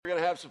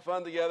have some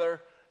fun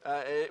together.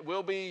 It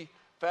will be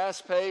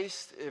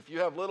fast-paced. If you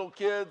have little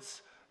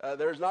kids,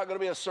 there's not going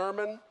to be a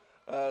sermon.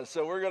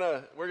 So we're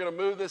gonna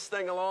move this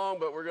thing along,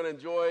 but we're going to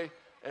enjoy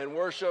and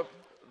worship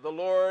the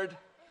Lord.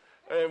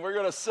 And we're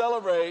going to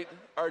celebrate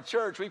our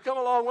church. We've come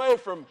a long way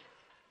from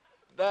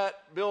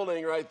that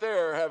building right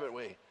there, haven't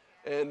we?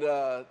 And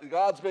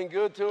God's been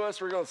good to us.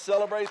 We're going to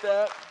celebrate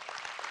that.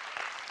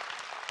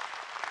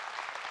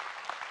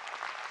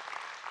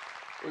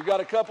 We've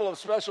got a couple of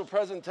special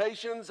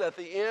presentations at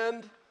the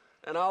end,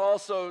 and I'll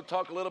also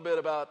talk a little bit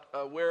about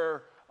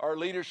where our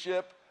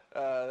leadership,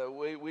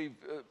 we've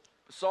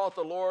sought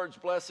the Lord's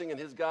blessing and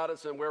His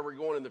guidance and where we're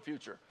going in the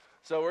future.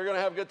 So we're going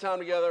to have a good time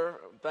together.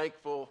 I'm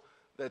thankful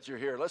that you're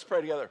here. Let's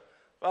pray together.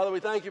 Father, we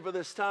thank you for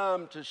this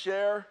time to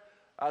share.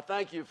 I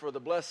thank you for the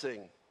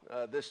blessing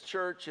this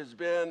church has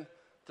been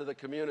to the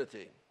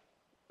community.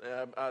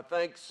 I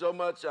thank so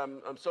much.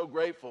 I'm so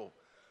grateful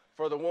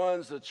for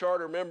the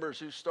charter members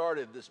who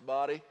started this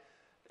body.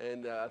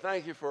 And I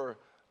thank you for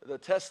the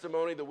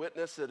testimony, the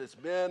witness that it's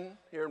been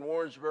here in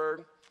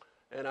Warrensburg.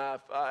 And I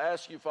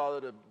ask you, Father,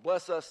 to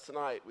bless us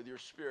tonight with your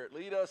Spirit.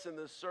 Lead us in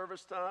this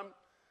service time.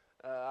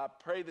 I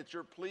pray that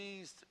you're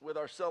pleased with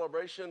our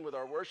celebration, with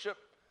our worship.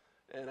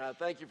 And I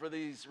thank you for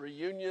these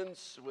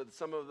reunions with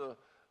some of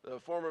the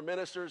former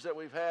ministers that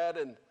we've had.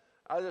 And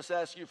I just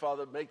ask you,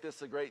 Father, to make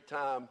this a great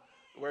time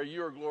where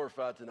you are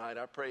glorified tonight.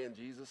 I pray in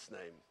Jesus'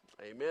 name.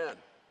 Amen.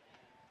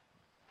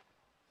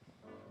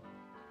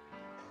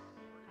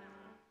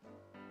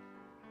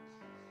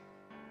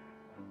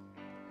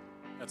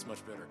 That's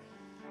much better.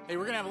 Hey,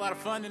 we're going to have a lot of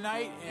fun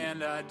tonight,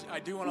 and I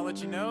do want to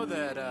let you know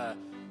that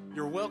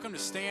you're welcome to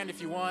stand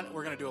if you want.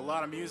 We're going to do a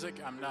lot of music.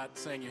 I'm not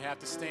saying you have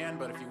to stand,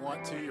 but if you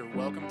want to, you're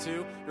welcome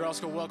to. You're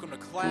also welcome to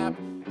clap,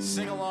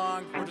 sing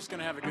along. We're just going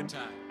to have a good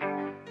time.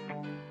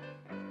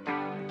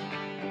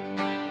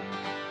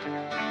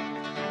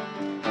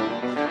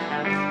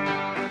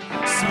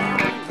 Some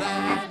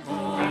glad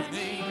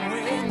morning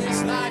when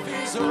this life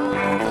is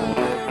over.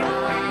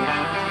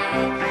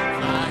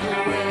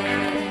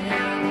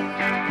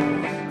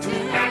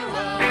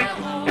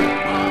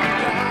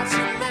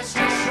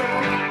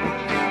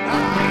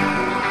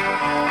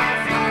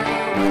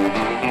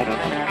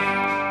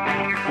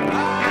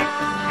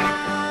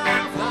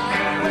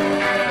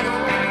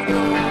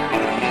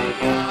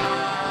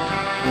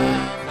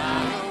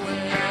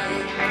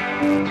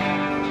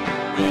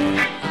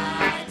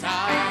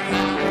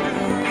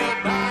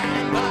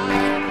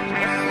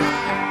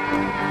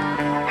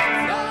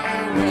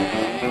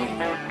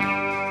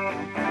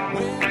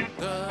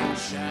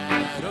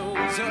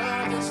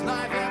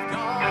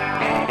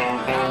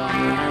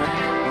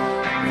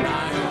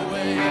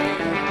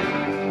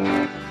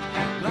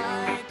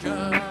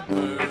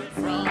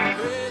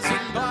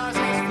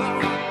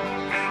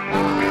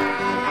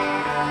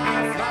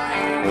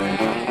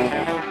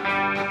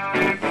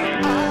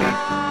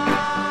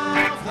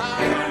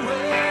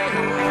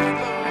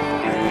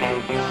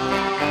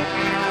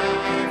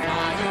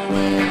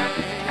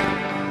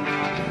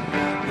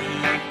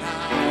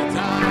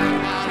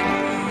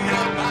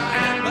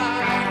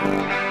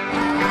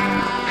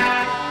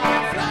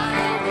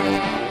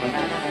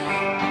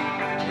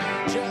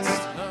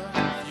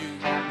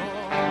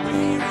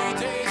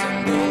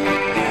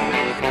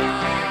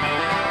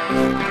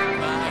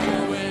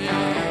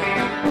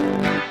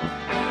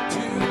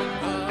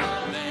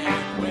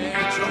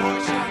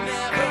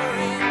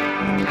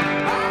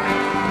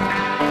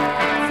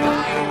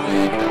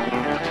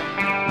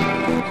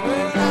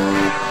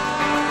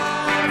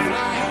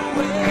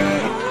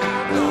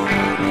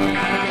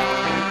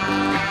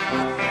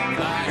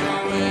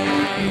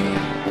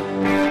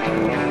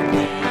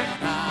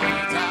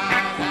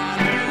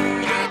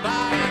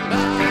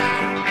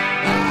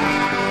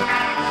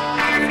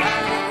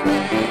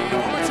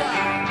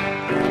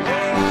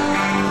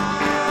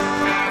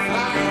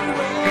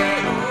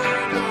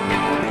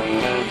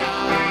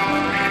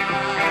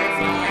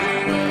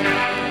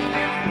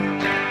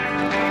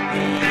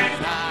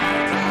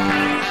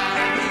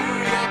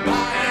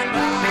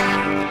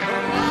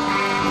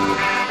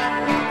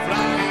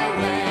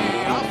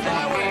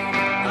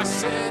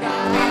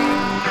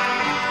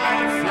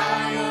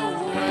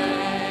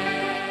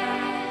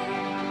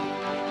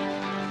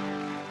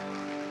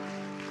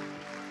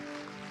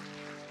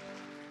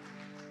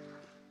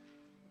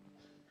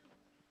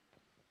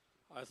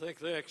 I think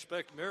they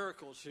expect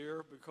miracles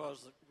here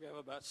because we have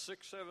about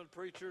 6, 7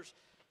 preachers,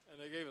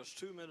 and they gave us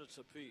 2 minutes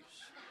apiece.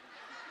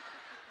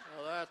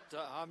 Now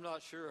I'm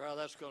not sure how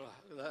whether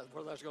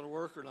that's going to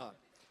work or not.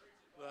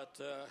 But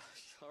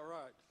all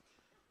right.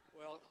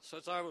 Well,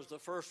 since I was the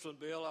first one,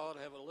 Bill, I ought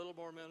to have a little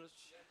more minutes.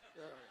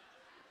 Yeah.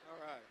 All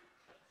right.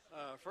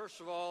 First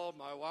of all,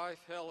 my wife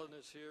Helen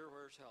is here.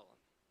 Where's Helen?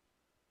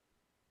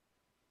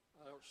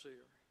 I don't see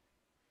her.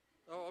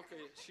 Oh,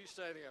 okay. She's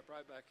standing up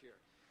right back here.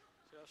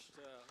 Just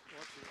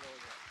want you to know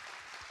that.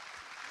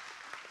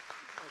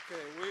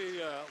 Okay,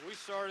 we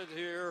started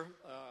here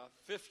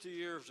 50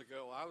 years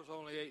ago. I was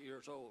only 8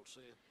 years old, see.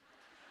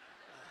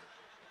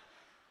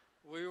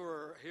 We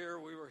were here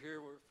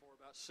for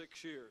about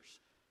 6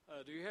 years.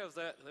 Do you have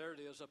that? There it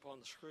is up on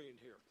the screen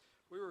here.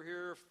 We were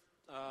here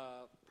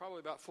probably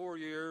about 4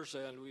 years,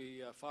 and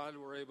we finally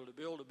were able to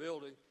build a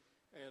building,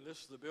 and this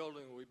is the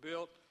building we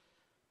built.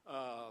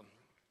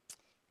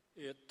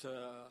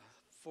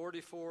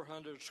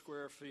 4,400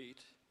 square feet,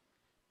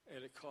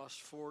 and it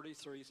cost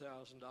 $43,000.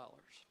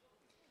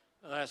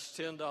 That's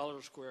 $10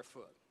 a square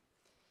foot.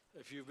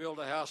 If you build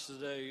a house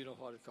today, you know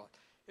what it costs.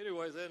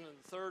 Anyway, then in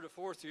the third or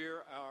fourth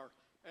year, our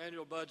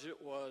annual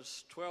budget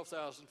was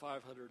 $12,500.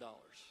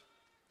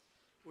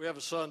 We have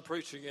a son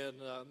preaching in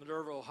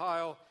Minerva,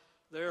 Ohio.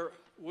 Their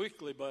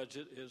weekly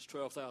budget is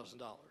 $12,000.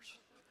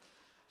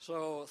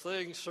 So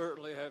things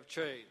certainly have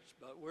changed,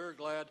 but we're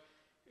glad.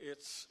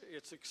 It's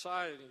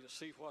exciting to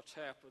see what's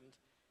happened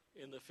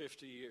in the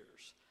 50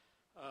 years.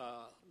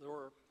 There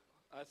were,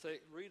 I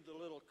think, read the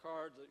little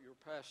card that you're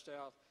passed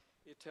out.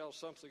 It tells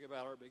something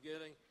about our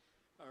beginning.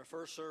 Our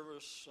first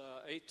service,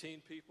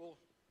 18 people.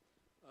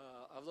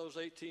 Of those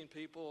 18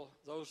 people,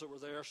 those that were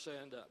there,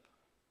 stand up.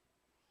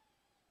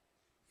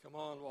 Come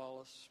on,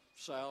 Wallace,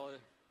 Sally,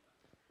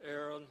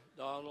 Aaron,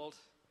 Donald.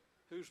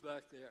 Who's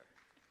back there?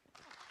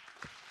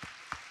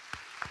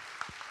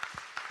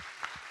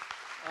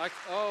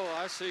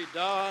 I see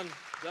Don.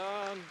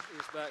 Don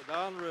is back.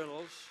 Don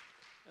Reynolds.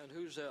 And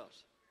who's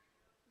else?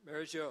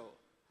 Mary Jo.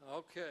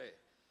 Okay.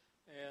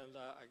 And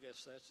I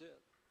guess that's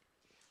it.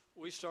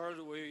 We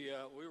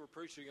were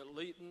preaching at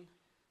Leeton,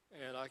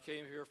 and I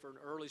came here for an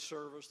early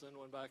service, then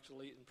went back to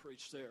Leeton and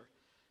preached there.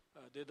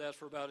 Did that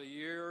for about a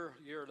year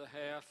and a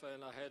half,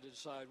 and I had to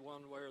decide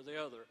one way or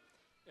the other.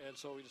 And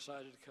so we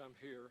decided to come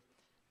here.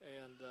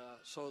 And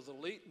so the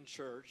Leeton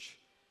Church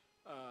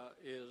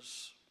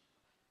is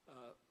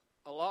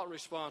a lot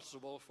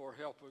responsible for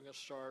helping us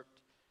start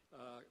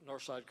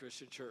Northside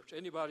Christian Church.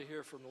 Anybody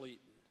here from Leeton?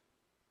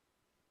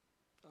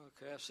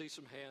 Okay, I see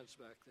some hands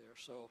back there.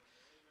 So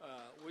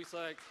we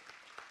thank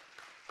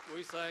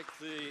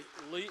the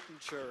Leeton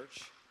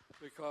Church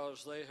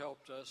because they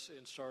helped us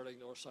in starting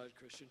Northside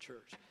Christian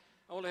Church.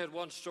 I only had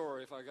one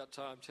story, if I got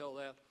time, tell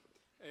that.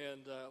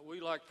 And we,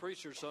 like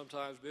preachers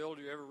sometimes, Bill,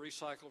 do you ever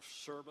recycle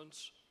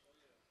sermons?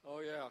 Oh,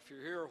 yeah. If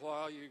you're here a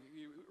while, you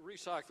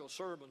recycle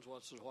sermons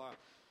once in a while.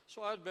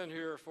 So I'd been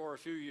here for a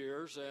few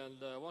years,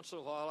 and once in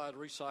a while I'd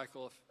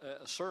recycle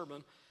a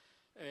sermon.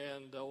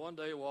 And one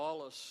day,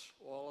 Wallace,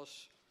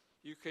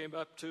 you came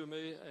up to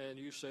me and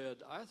you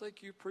said, I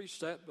think you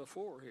preached that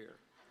before here.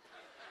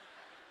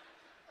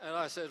 And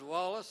I said,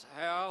 Wallace,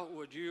 how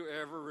would you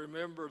ever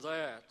remember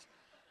that?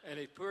 And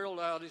he pulled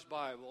out his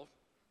Bible,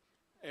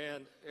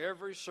 and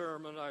every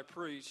sermon I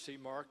preached, he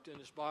marked in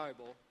his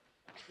Bible.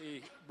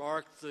 He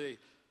marked the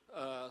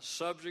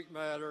subject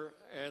matter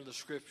and the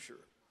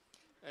scripture.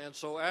 And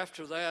so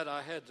after that,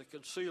 I had to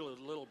conceal it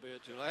a little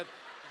bit. You know,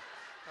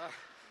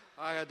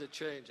 I had to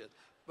change it.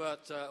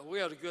 But we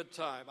had a good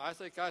time. I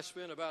think I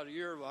spent about a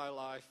year of my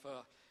life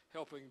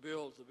helping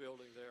build the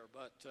building there.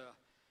 But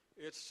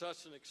it's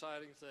such an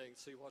exciting thing to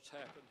see what's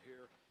happened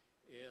here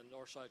in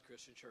Northside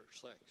Christian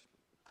Church. Thanks.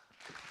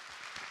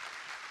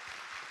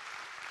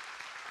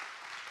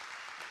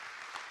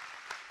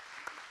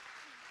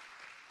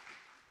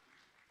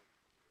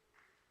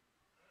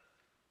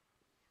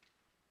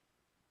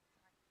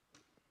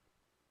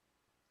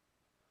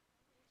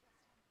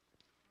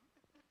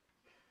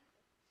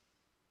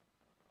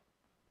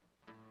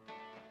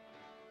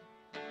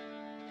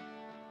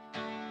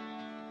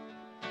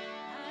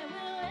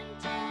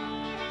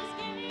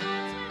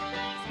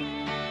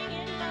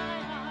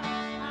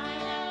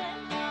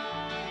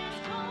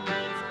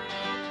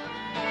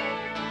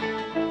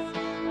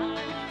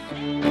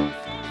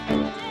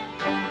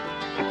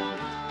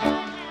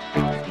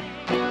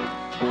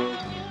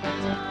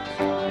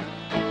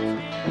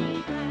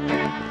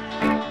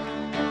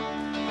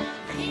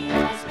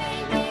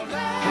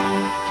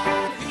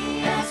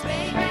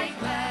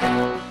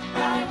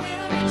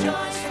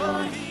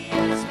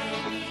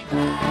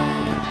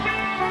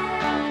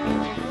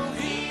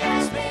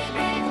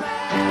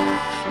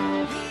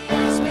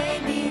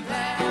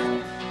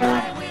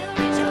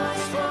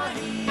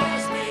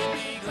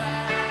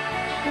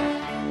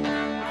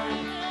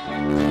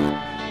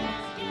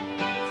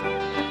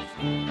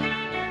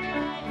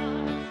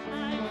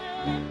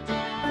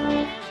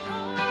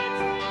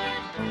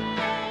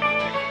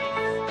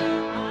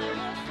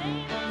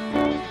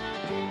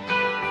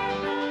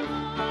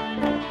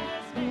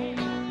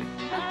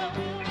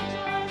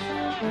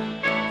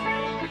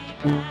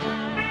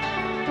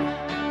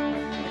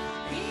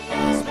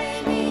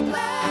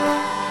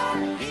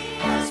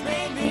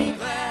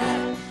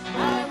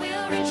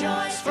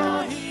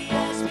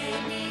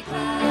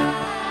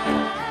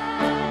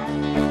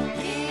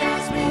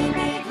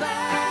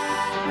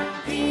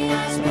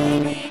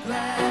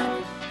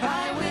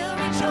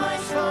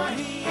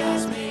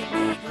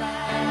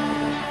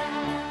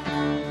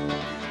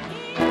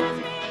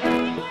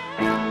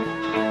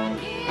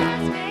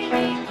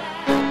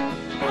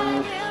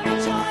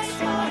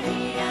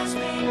 He has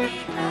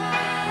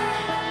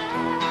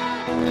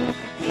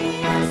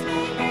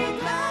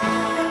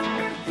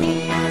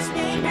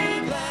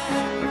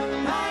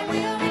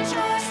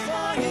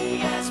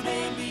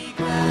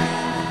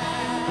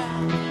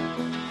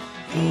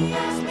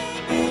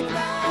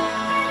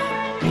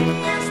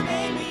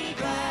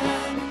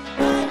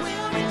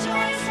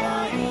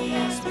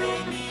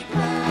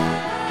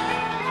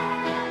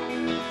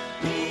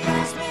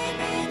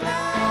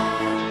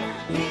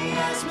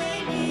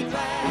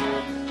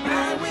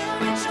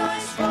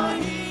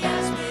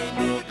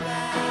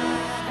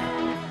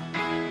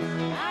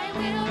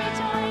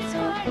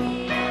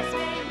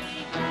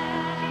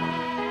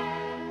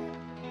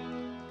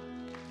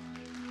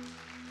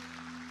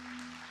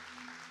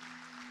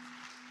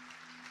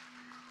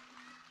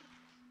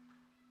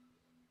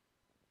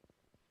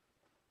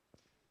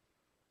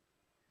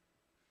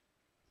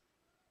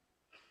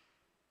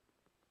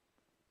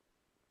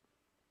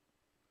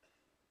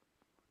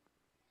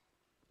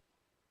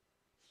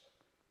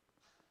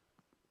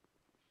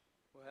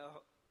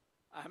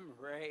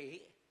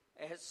Ray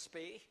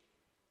Espy,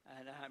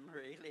 and I'm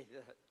really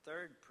the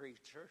third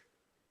preacher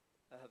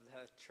of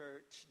the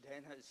church.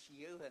 Dennis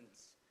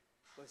Ewens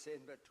was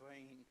in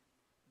between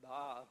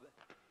Bob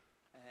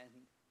and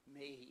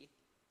me.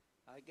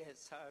 I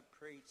guess I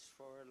preached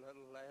for a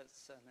little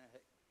less than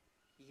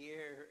a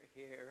year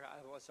here.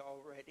 I was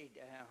already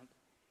down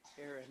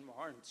here in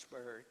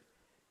Warrensburg.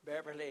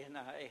 Beverly and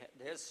I,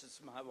 this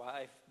is my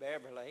wife,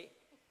 Beverly.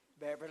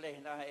 Beverly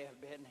and I have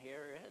been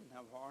here in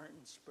the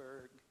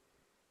Warrensburg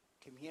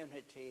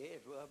community.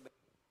 It will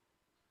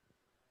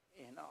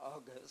be in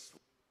August.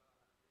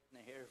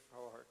 We've been here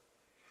for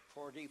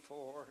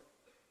 44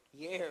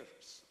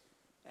 years.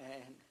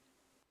 And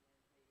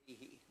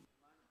the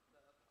month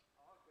of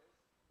August,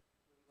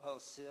 we will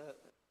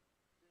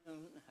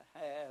soon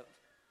have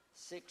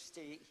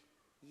 60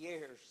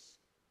 years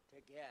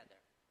together.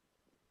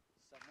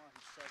 Someone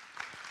said...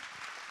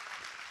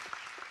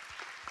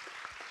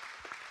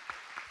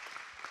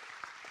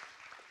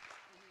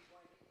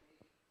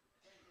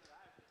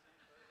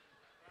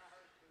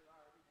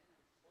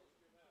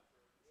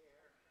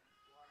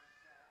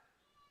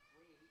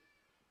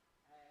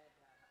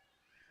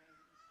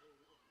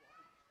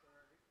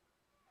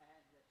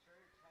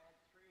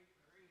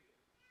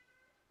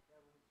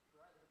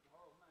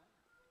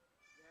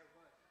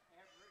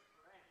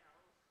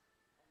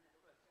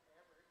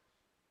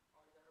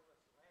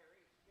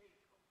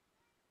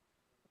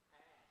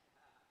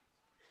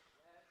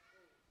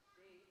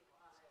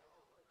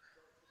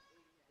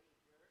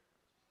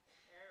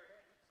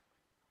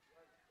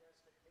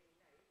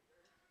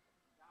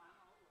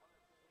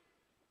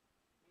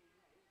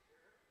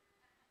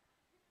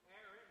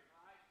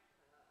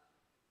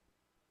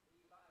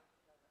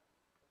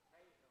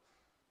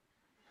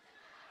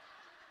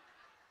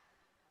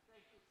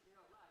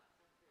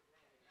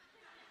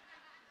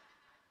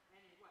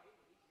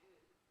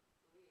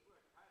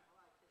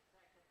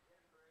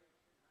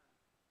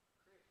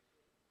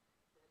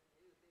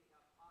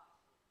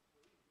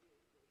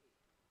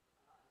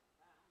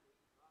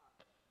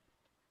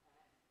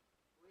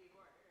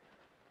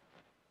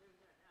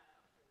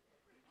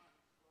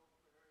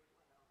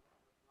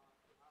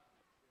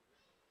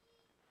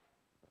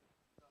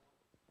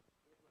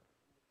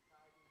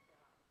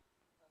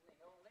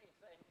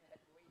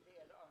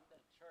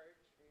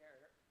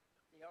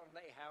 The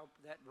only help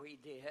that we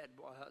did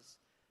was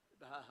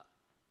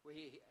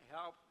we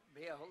helped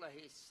build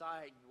a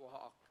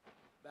sidewalk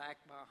back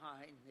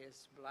behind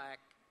this black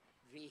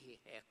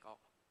vehicle.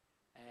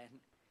 And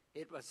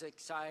it was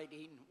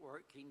exciting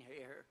working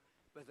here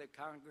with the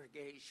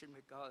congregation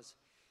because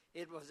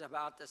it was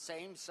about the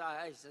same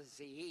size as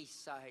the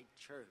East Side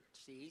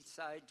Church. The East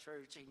Side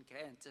Church in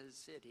Kansas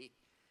City,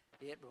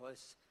 it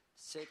was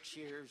 6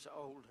 years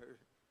older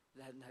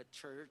than the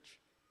church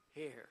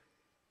here.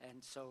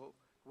 And so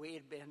we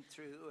had been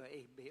through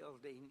a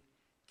building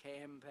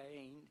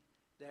campaign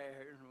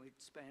there, and we'd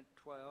spent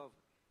 12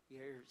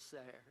 years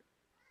there.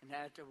 And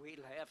after we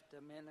left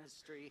the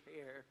ministry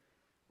here,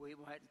 we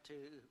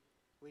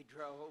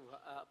drove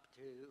up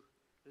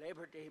to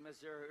Liberty,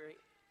 Missouri,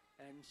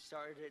 and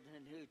started a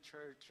new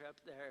church up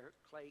there,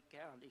 Clay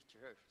County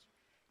Church.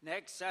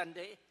 Next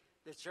Sunday,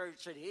 the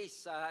church at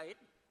Eastside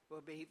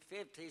will be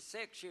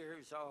 56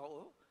 years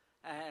old,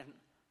 and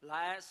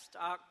last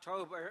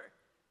October,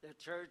 the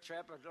church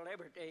up at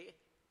Liberty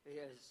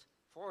is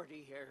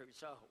 40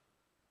 years old.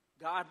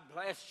 God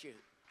bless you.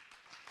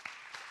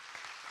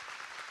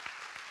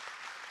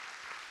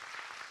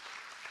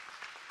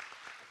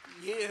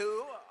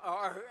 You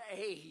are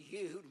a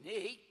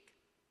unique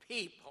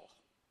people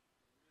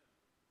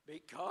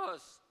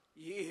because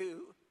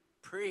you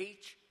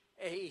preach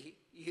a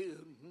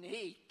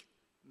unique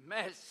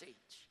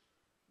message.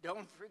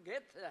 Don't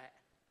forget that.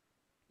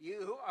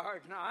 You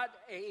are not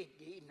a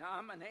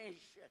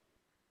denomination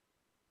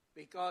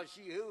because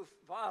you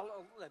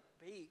follow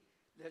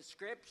the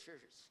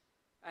Scriptures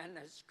and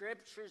the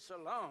Scriptures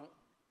alone.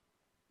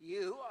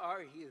 You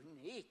are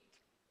unique.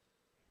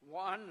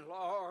 One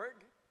Lord.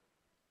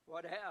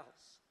 What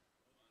else?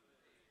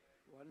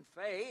 One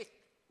faith.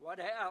 What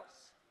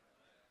else?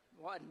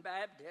 One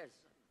baptism.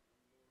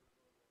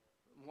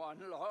 One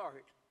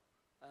Lord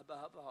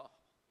above all.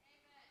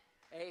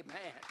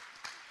 Amen.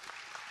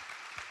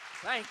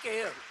 Thank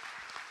you.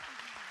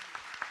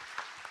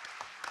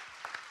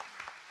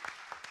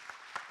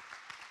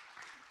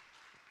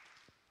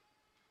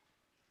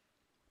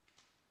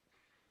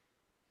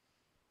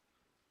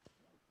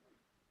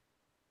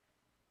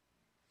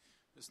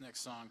 This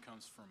next song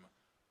comes from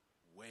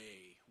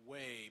way,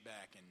 way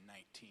back in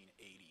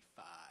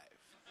 1985.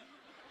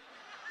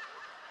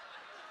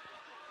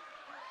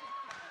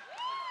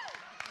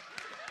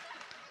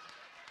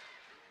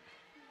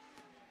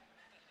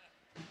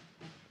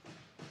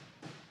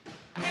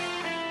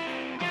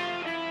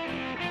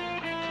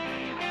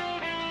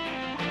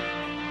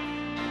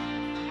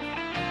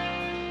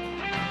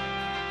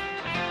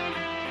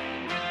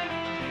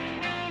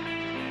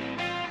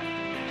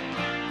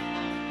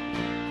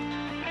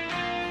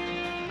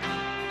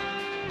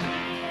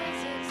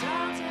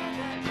 Exalted,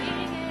 the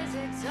King is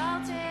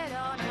exalted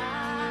on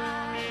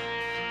high.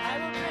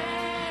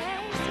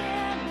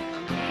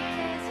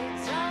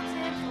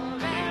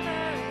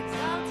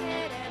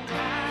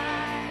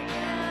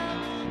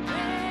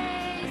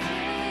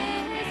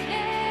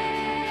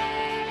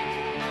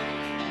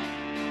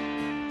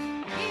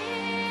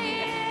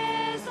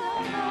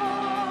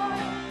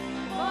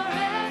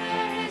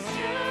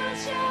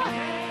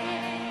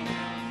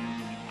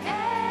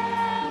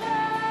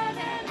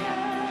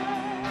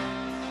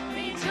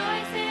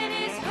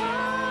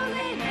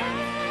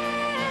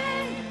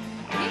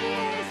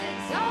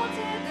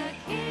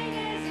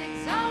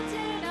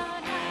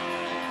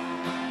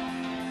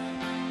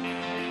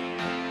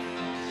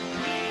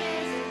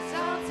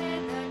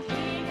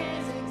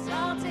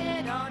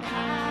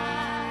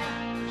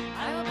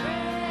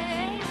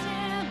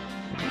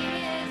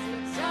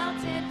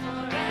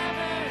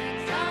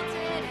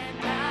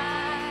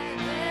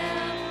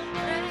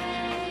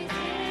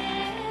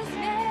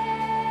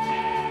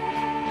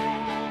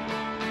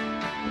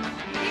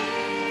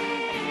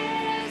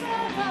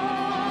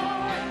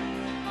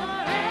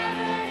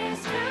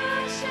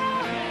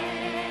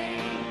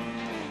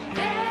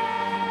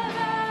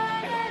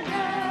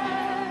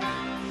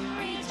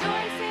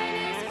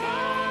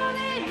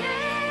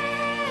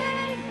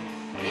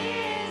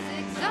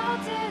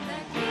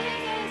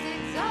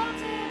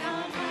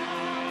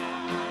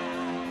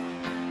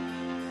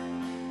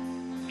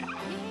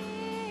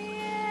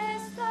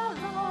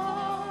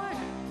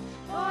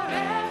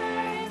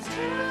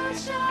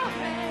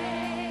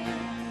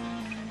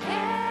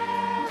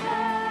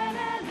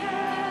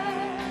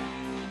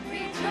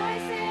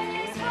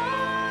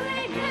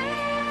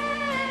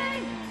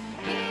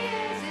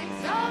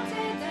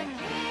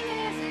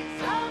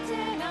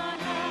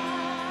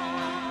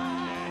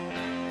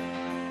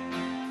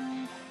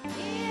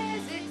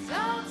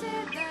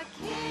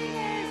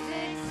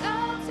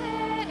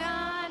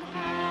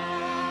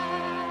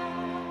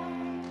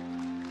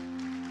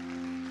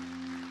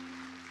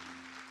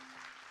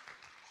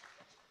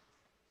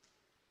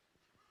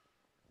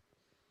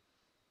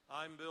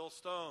 I'm Bill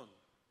Stone.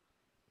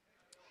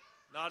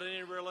 Not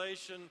any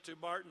relation to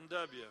Barton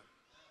W.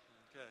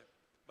 Okay,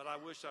 but I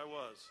wish I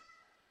was.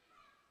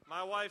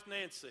 My wife,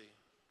 Nancy.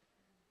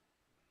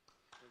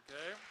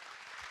 Okay.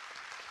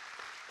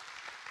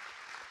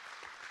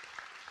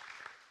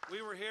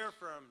 We were here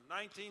from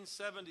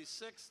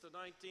 1976 to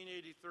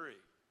 1983.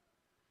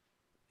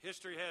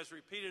 History has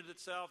repeated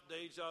itself,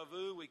 deja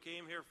vu. We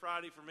came here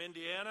Friday from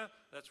Indiana.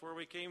 That's where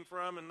we came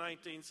from in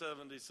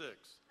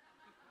 1976.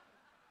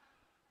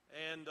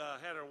 And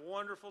had a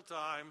wonderful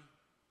time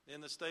in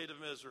the state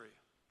of misery.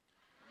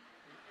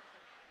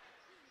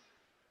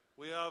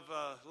 We have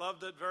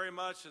loved it very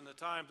much in the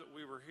time that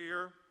we were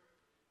here.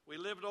 We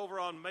lived over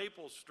on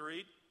Maple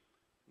Street.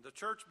 The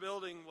church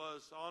building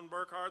was on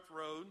Burkhardt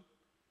Road.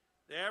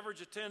 The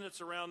average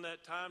attendance around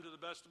that time, to the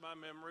best of my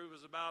memory,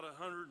 was about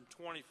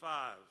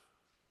 125.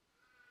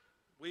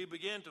 We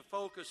began to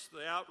focus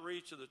the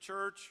outreach of the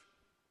church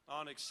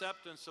on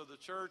acceptance of the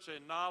church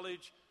and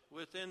knowledge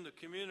within the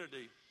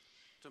community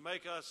to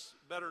make us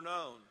better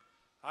known.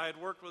 I had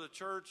worked with a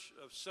church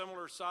of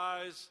similar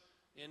size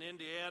in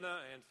Indiana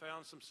and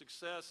found some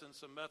success in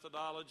some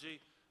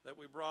methodology that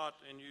we brought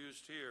and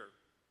used here.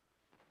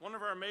 One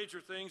of our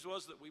major things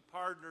was that we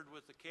partnered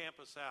with the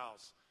campus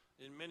house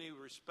in many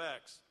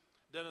respects.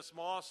 Dennis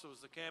Moss was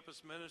the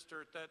campus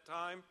minister at that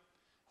time,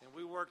 and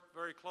we worked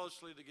very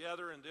closely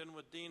together, and then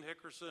with Dean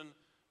Hickerson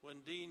when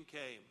Dean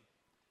came.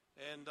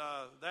 And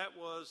that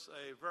was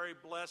a very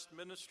blessed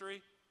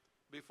ministry.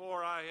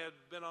 Before I had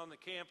been on the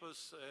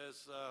campus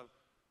as a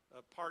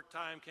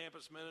part-time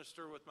campus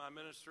minister with my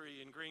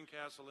ministry in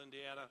Greencastle,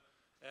 Indiana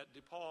at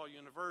DePaul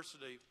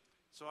University.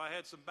 So I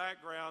had some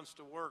backgrounds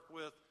to work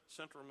with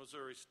Central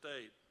Missouri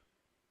State.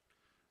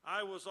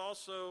 I was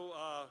also,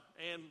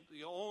 and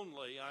the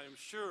only, I am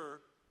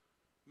sure,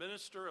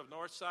 minister of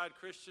Northside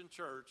Christian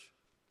Church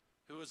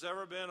who has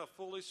ever been a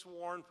fully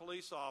sworn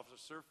police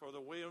officer for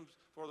the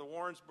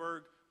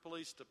Warrensburg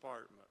Police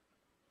Department.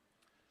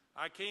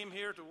 I came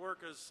here to work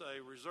as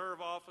a reserve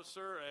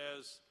officer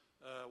as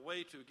a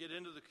way to get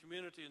into the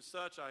community and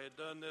such. I had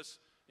done this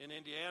in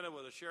Indiana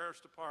with the Sheriff's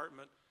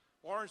Department.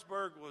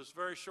 Warrensburg was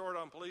very short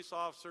on police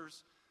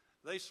officers.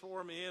 They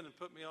swore me in and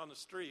put me on the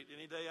street.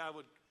 Any day I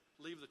would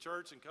leave the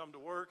church and come to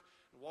work,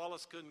 and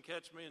Wallace couldn't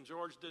catch me, and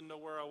George didn't know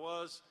where I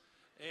was.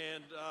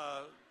 And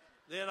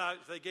then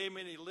if they gave me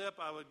any lip,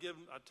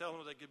 I'd tell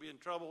them they could be in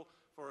trouble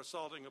for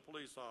assaulting a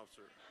police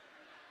officer.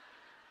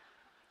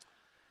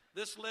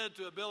 This led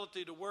to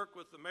ability to work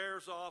with the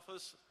mayor's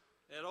office.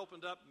 It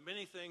opened up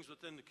many things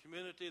within the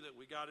community that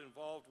we got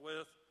involved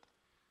with.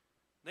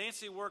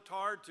 Nancy worked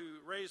hard to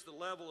raise the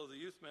level of the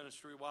youth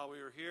ministry while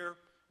we were here.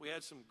 We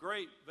had some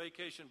great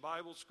vacation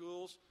Bible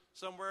schools.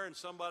 Somewhere in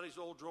somebody's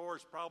old drawer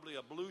is probably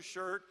a blue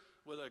shirt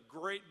with a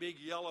great big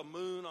yellow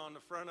moon on the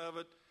front of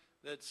it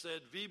that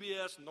said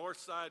VBS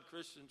Northside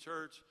Christian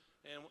Church,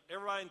 and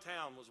everybody in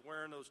town was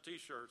wearing those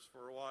T-shirts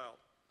for a while.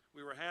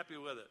 We were happy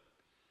with it.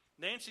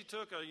 Nancy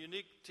took a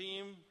unique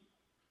team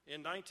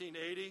in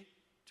 1980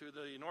 to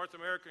the North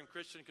American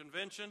Christian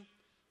Convention.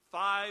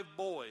 5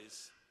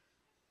 boys.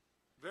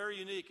 Very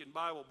unique in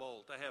Bible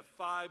Bowl to have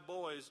 5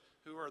 boys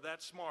who are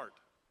that smart.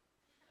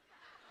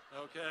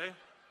 Okay?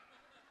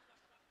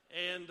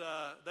 And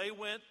they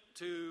went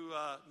to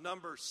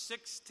number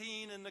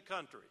 16 in the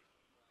country.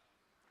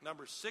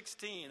 Number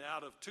 16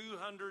 out of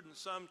 200 and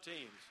some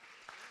teams.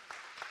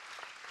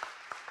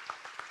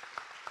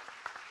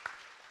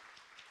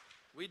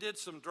 We did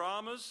some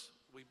dramas.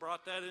 We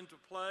brought that into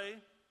play.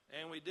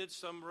 And we did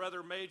some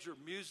rather major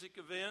music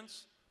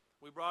events.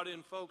 We brought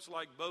in folks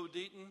like Bo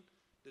Deaton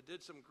that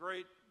did some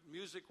great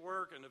music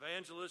work and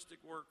evangelistic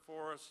work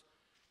for us.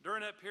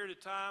 During that period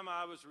of time,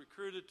 I was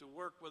recruited to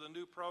work with a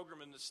new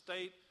program in the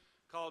state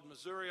called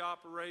Missouri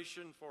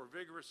Operation for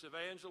Vigorous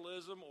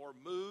Evangelism, or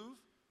MOVE.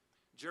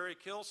 Jerry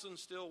Kilson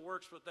still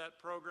works with that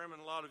program,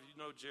 and a lot of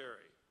you know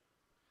Jerry.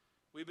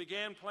 We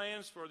began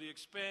plans for the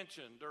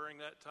expansion during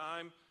that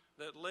time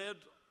that led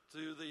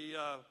to the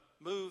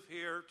move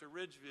here to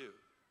Ridgeview.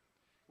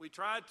 We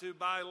tried to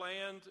buy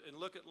land and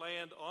look at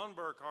land on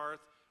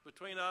Burkhardt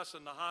between us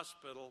and the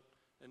hospital,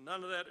 and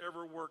none of that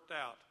ever worked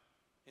out.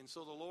 And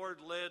so the Lord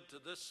led to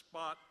this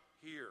spot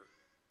here,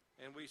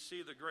 and we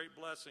see the great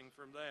blessing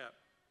from that.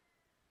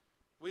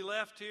 We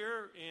left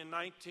here in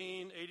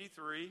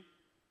 1983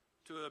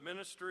 to a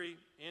ministry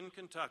in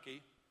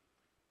Kentucky,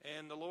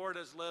 and the Lord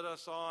has led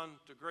us on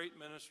to great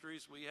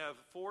ministries. We have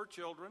 4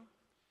 children.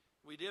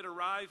 We did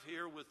arrive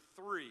here with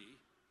 3,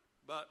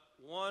 but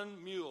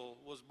 1 mule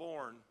was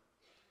born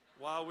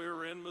while we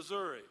were in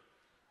Missouri,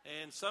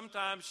 and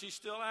sometimes she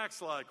still acts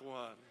like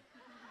one.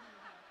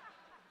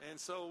 And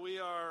so we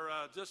are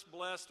just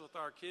blessed with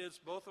our kids.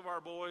 Both of our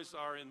boys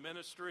are in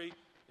ministry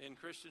in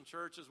Christian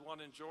churches,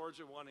 one in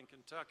Georgia, one in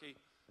Kentucky.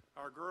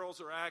 Our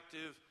girls are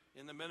active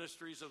in the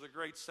ministries of the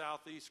great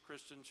Southeast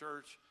Christian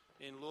Church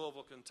in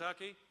Louisville,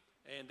 Kentucky.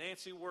 And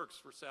Nancy works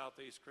for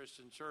Southeast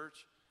Christian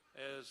Church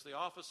as the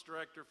office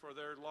director for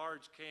their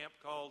large camp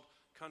called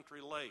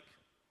Country Lake.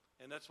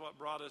 And that's what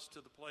brought us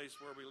to the place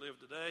where we live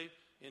today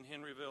in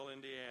Henryville,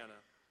 Indiana.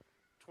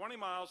 20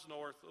 miles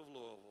north of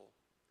Louisville.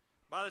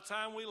 By the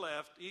time we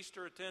left,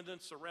 Easter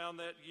attendance around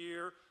that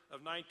year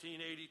of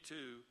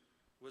 1982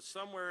 was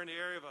somewhere in the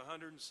area of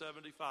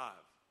 175.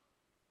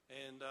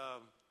 And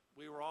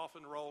we were off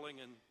and rolling,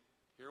 and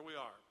here we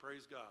are.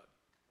 Praise God.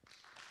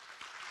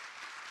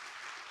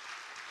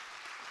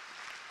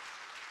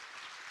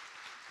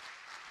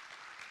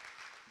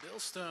 Bill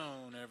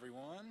Stone,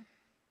 everyone.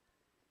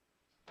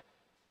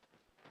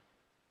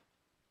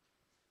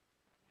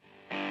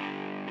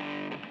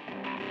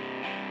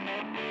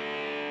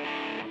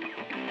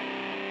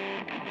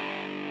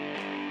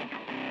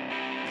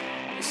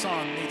 This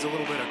song needs a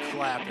little bit of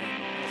clapping.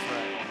 That's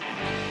right.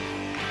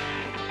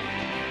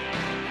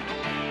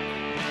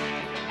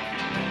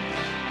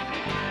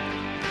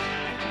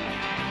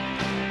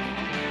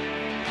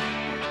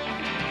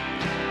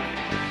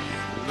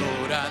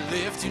 Lord, I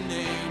lift your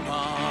name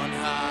on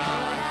high.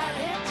 Lord, I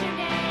lift your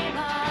name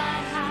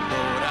on high.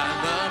 Lord, I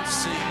love to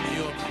sing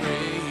your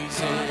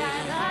praises. Lord,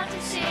 I love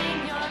to sing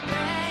your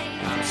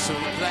praises. I'm so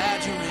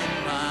glad you're in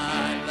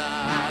my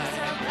life. I'm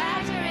so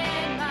glad you're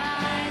in my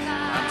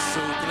life. I'm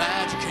so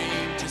glad you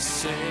came to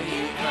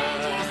save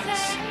us.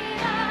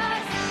 Save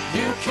us.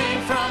 You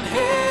came from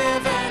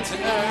heaven to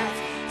earth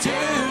to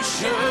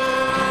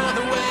show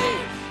the way,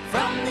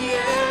 from the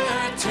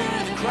earth to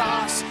the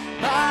cross,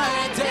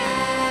 my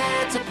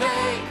debt to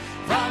pay,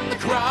 from the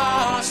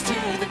cross to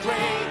the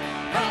grave,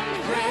 from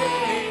the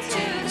grave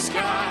to the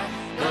sky.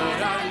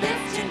 Lord, I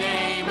lift your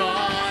name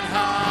on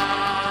high.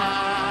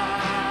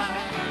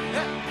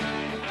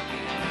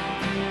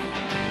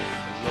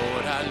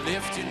 Lord, I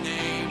lift your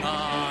name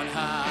on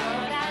high.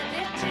 Lord, I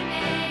lift your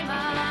name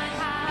on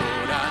high.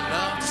 Lord, I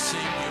love to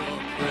sing your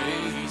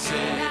praises.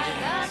 Lord, I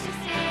love to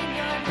sing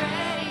your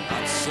praises.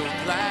 I'm so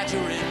glad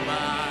you're in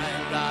my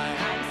life.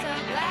 I'm so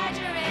glad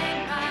you're in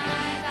my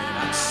life.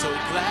 I'm so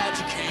glad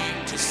you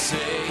came to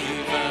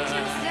save us.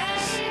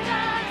 Save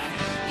us.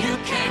 You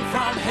came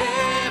from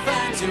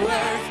heaven to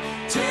earth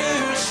to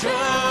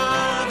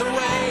show the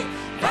way,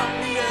 from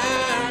the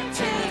earth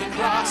to the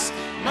cross,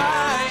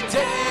 my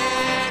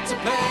debt to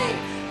pay,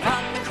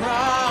 from the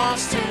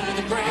cross to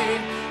the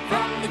grave,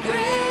 from the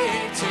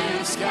grave to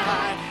the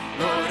sky.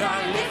 Lord,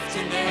 I lift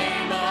your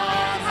name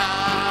on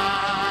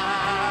high.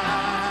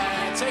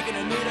 Take it,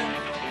 Anita.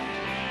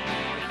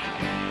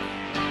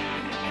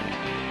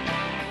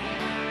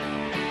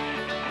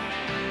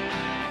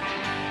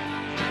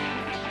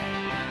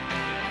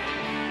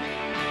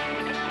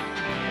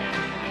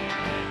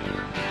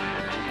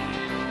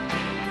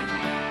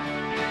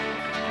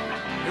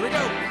 Here we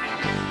go.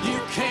 You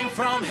came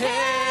from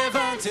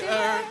heaven to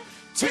earth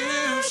to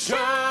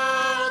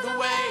show the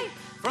way,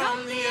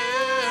 from the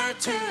earth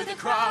to the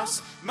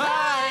cross,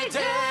 my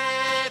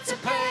debt to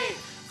pay,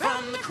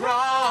 from the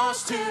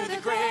cross to the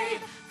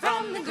grave,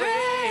 from the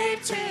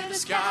grave to the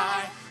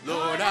sky.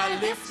 Lord, I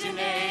lift your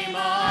name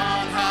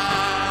on high.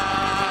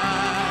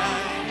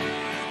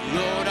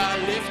 Lord, I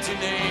lift your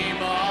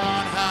name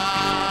on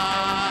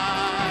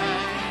high.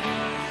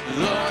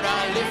 Lord,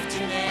 I lift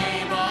your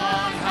name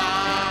on high.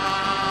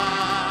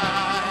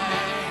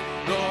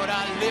 Lord,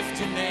 I lift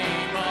your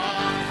name on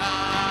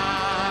high.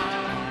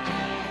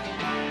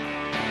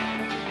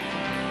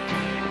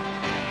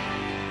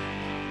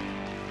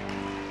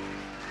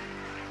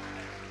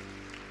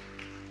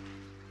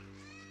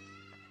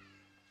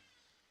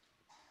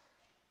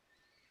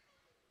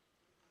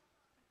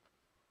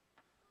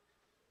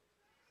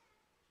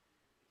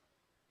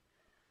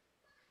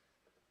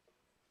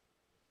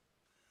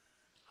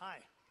 Hi.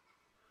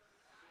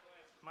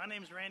 My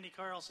name's Randy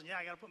Carlson. Yeah,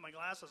 I got to put my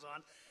glasses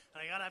on.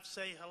 And I got to have to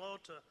say hello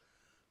to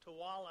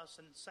Wallace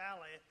and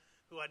Sally,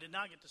 who I did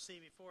not get to see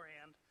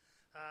beforehand.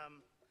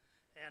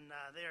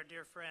 They are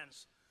dear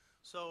friends.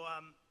 So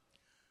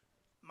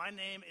my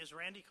name is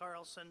Randy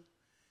Carlson,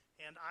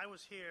 and I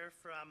was here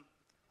from,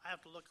 I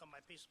have to look on my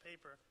piece of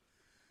paper,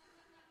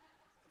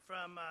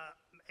 from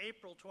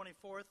April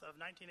 24th of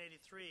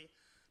 1983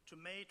 to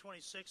May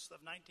 26th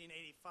of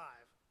 1985.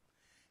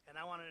 And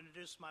I want to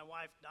introduce my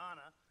wife,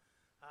 Donna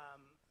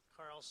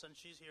Carlson.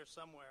 She's here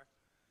somewhere.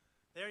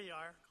 There you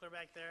are, clear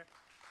back there.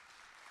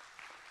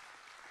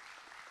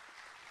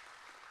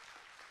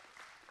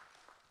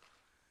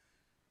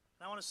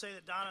 And I want to say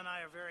that Donna and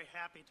I we're very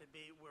happy to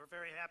be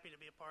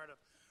a part of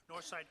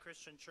Northside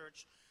Christian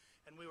Church,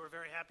 and we were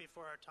very happy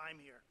for our time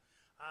here.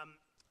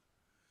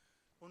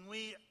 When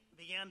we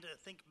began to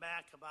think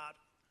back about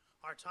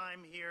our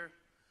time here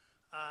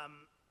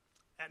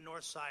at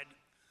Northside,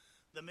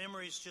 the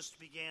memories just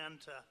began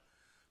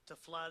to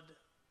flood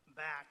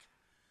back.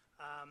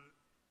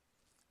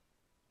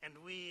 And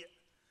we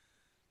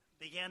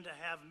began to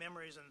have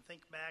memories and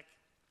think back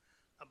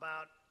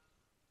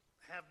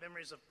have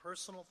memories of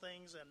personal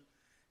things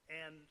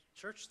and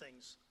church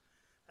things.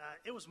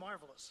 It was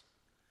marvelous.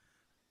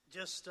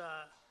 Just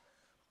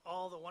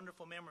all the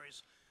wonderful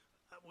memories.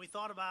 We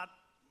thought about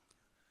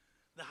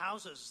the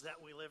houses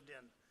that we lived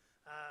in.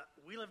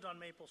 We lived on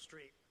Maple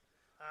Street.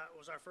 It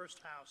was our first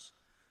house.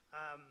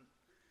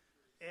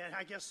 And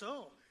I guess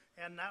so.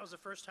 And that was the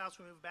first house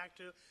we moved back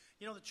to.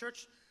 You know, the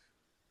church,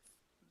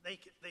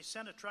 they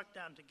sent a truck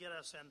down to get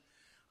us, and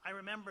I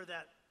remember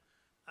that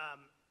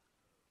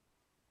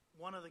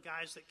one of the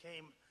guys that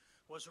came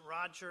was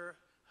Roger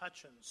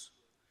Hutchins,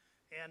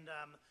 and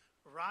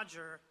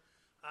Roger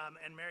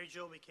and Mary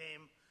Jo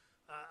became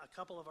a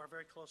couple of our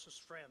very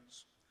closest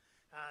friends.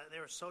 They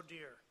were so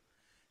dear,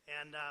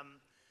 and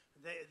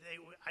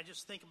I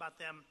just think about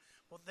them.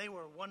 Well, they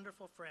were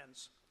wonderful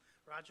friends,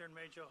 Roger and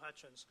Mary Jo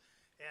Hutchins,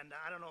 and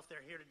I don't know if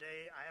they're here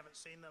today. I haven't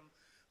seen them,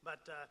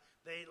 but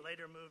they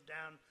later moved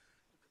down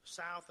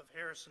south of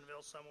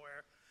Harrisonville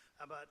somewhere.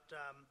 But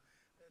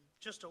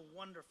just a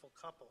wonderful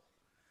couple,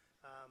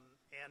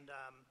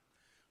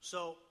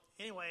 so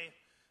anyway,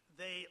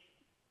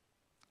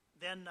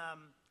 then I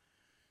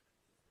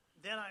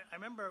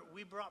remember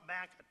we brought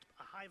back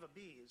a hive of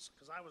bees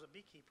because I was a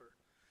beekeeper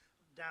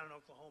down in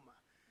Oklahoma,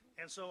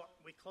 and so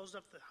we closed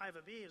up the hive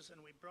of bees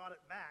and we brought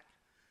it back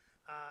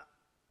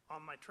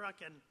on my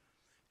truck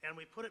and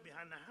we put it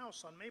behind the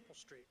house on Maple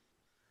Street.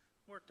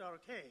 Worked out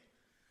okay.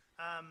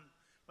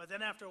 But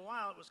then after a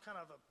while, it was kind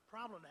of a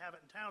problem to have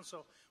it in town,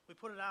 so we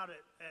put it out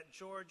at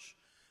George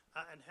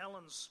and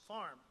Helen's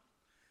farm.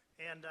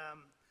 And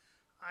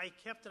I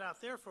kept it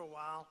out there for a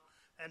while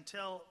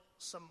until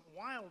some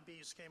wild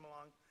bees came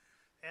along,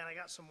 and I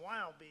got some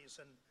wild bees.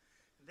 And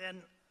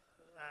then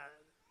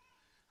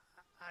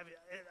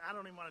I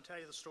don't even want to tell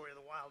you the story of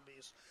the wild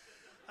bees.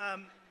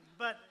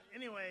 But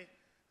anyway,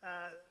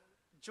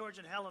 George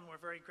and Helen were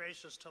very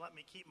gracious to let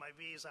me keep my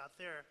bees out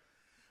there.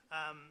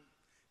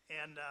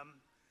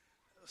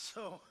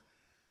 So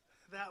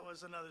that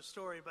was another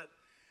story. But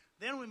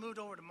then we moved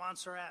over to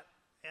Montserrat,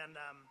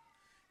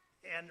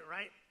 and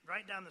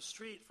right down the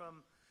street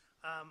from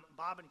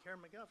Bob and Karen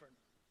McGovern.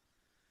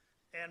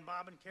 And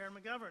Bob and Karen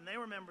McGovern, they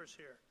were members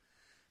here.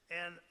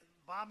 And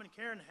Bob and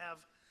Karen have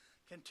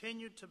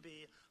continued to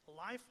be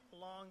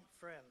lifelong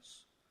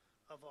friends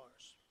of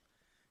ours.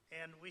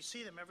 And we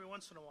see them every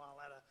once in a while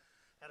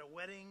at a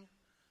wedding,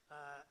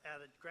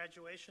 at a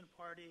graduation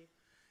party,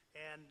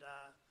 and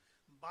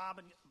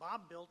Bob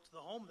built the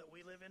home that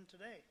we live in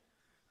today,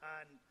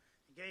 and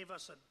gave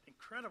us an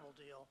incredible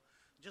deal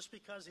just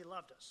because he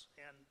loved us.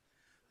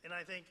 And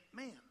I think,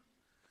 man,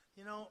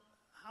 you know,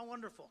 how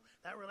wonderful.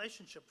 That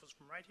relationship was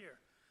from right here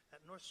at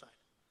Northside.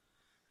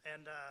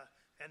 And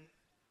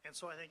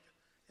so I think,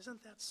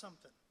 isn't that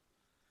something?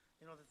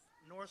 You know,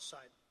 the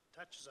Northside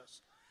touches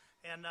us.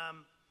 And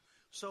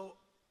so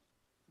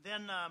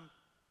then,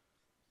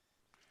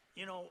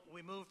 you know,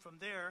 we moved from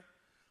there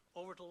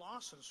over to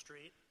Lawson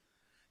Street.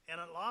 And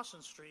at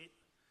Lawson Street,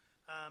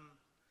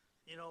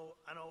 you know,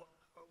 I know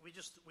we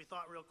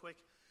thought real quick,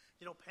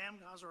 you know, Pam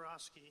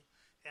Gazarowski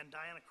and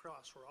Diana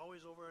Cross were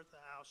always over at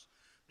the house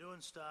doing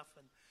stuff.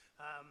 And,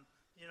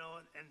 you know,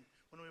 and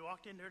when we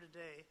walked in here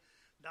today,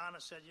 Donna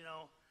said, you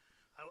know,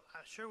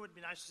 I sure would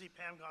be nice to see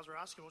Pam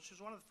Gazarowski. Well, she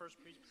was one of the first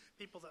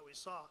people that we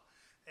saw.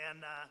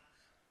 And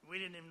we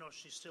didn't even know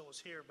she still was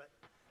here, but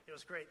it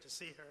was great to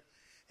see her.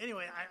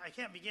 Anyway, I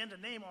can't begin to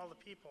name all the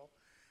people.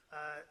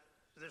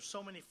 There's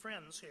so many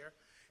friends here.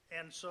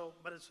 And so,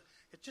 but it's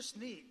just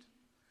neat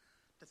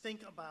to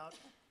think about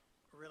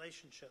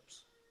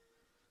relationships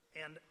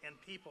and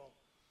people.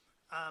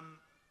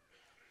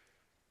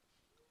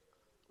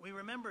 We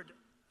remembered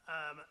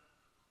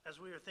as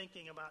we were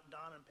thinking about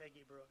Don and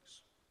Peggy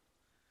Brooks.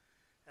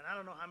 And I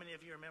don't know how many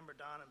of you remember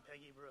Don and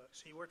Peggy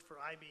Brooks. He worked for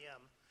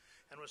IBM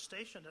and was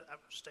stationed.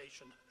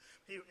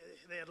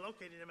 They had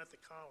located him at the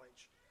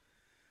college.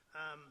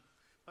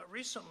 But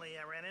recently,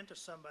 I ran into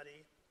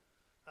somebody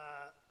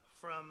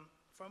from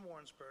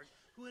Warrensburg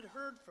who had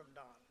heard from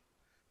Don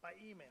by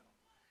email,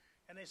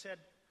 and they said,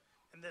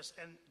 and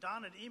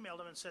Don had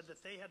emailed him and said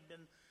that they had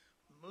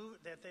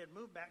moved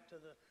back to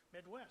the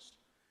Midwest,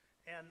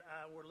 and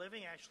were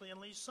living actually in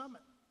Lee's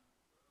Summit.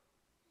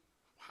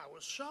 I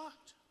was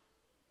shocked.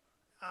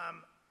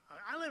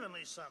 I live in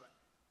Lee's Summit.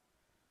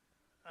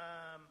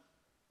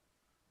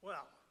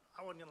 Well,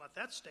 I wasn't going to let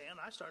that stand.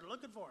 I started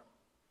looking for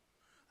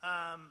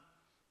them.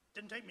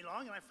 Didn't take me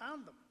long, and I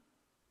found them.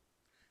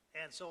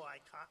 And so I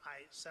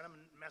sent him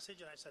a message,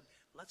 and I said,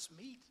 let's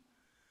meet.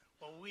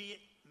 Well, we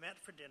met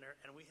for dinner,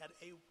 and we had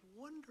a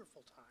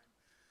wonderful time.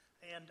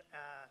 And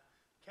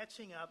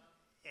catching up,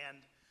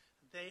 and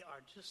they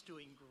are just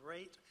doing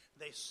great.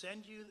 They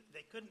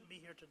couldn't be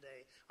here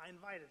today. I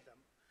invited them,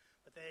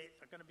 but they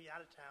are going to be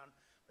out of town.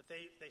 But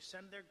they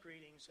send their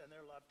greetings and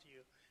their love to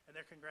you, and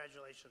their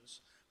congratulations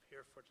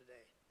here for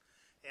today.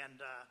 And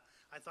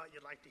I thought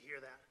you'd like to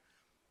hear that.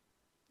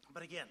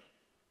 But again,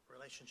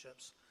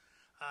 relationships.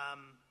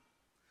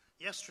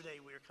 Yesterday,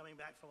 we were coming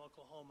back from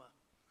Oklahoma.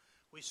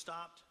 We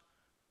stopped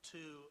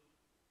to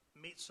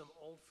meet some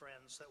old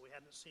friends that we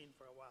hadn't seen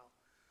for a while,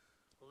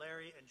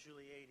 Larry and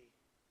Julie 80.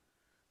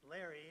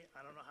 Larry,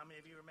 I don't know how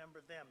many of you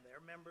remember them. They were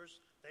members,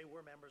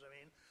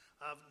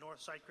 of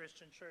Northside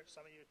Christian Church.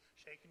 Some of you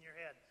shaking your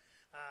head.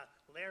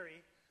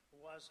 Larry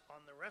was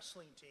on the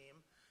wrestling team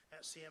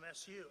at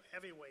CMSU,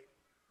 heavyweight.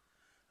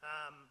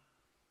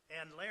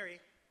 And Larry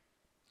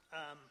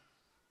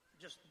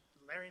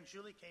and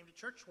Julie came to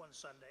church one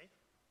Sunday.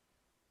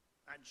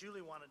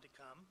 Julie wanted to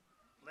come.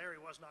 Larry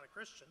was not a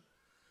Christian,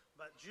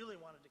 but Julie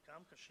wanted to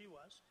come because she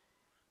was.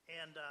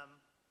 And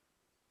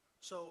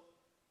so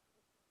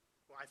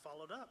I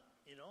followed up.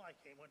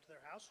 I went to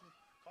their house and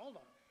called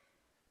on them.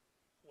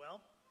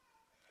 Well,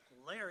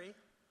 Larry,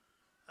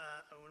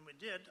 when we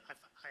did, I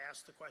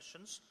asked the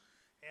questions,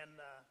 and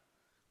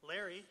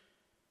Larry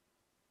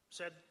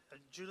said,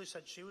 Julie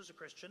said she was a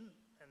Christian,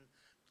 and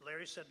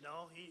Larry said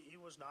no, he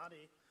was not.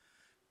 He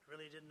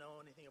really didn't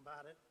know anything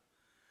about it.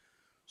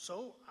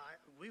 So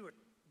we were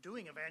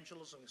doing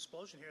Evangelism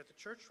Explosion here at the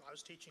church. I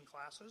was teaching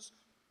classes.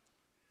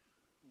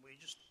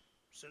 As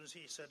soon as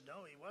he said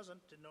no, he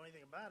didn't know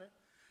anything about it,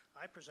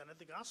 I presented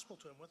the gospel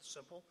to him with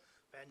simple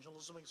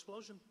Evangelism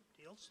Explosion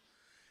deals.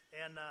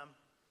 And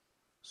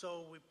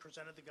so we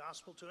presented the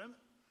gospel to him,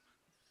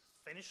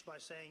 finished by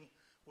saying,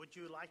 would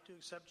you like to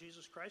accept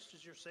Jesus Christ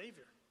as your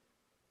Savior?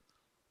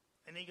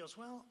 And he goes,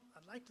 well,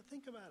 I'd like to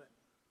think about it.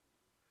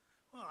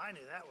 Well, I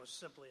knew that was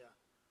simply a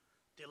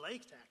delay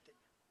tactic.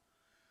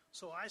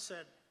 So I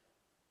said,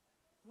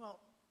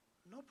 well,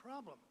 no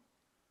problem.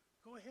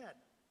 Go ahead.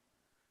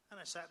 And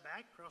I sat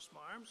back, crossed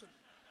my arms, and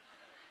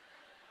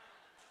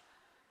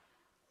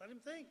let him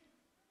think.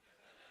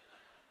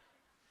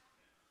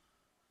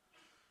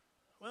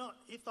 Well,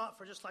 he thought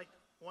for just like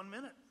 1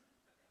 minute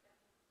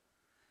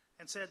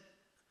and said,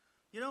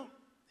 he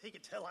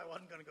could tell I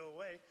wasn't going to go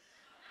away.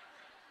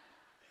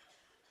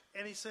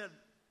 And he said,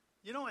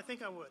 I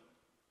think I would.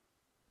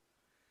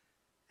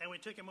 And we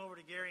took him over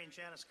to Gary and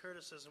Janice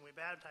Curtis's, and we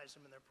baptized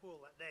him in their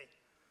pool that day.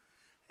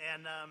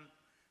 And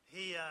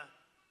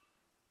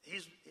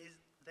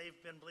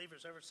they've been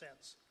believers ever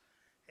since.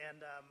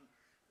 And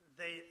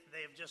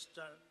they've just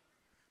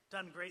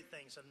done great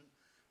things and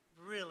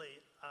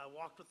really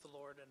walked with the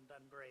Lord and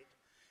done great.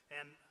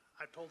 And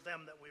I told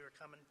them that we were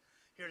coming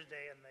here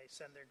today, and they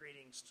send their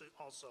greetings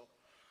also.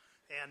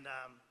 And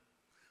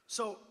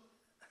so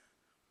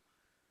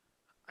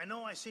I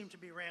know I seem to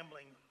be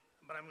rambling,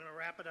 but I'm going to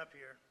wrap it up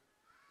here.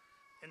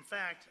 In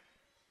fact,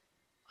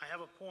 I have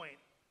a point.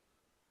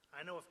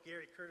 I know if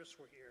Gary Curtis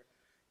were here,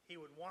 he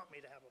would want me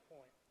to have a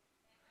point.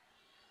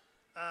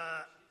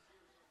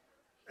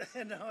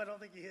 No, I don't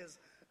think he is.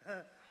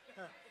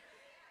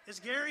 Is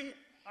Gary?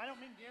 I don't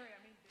mean Gary, I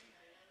mean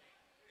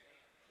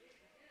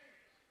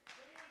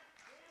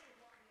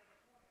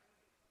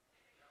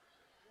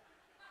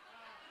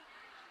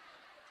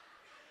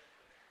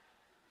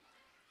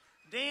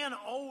Dan. Dan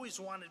always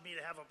wanted me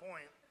to have a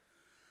point.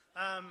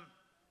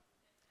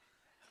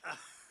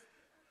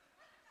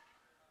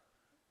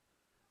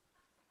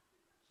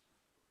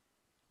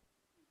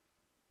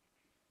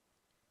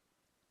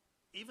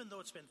 Even though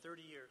it's been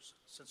 30 years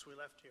since we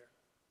left here,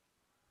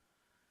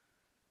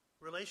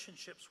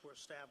 relationships were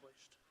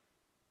established.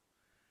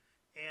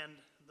 And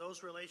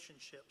those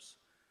relationships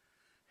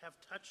have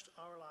touched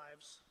our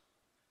lives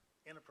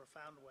in a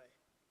profound way.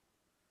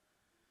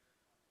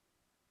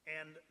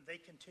 And they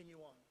continue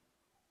on.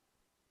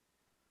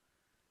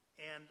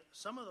 And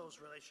some of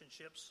those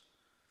relationships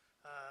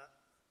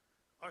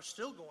are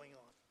still going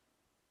on.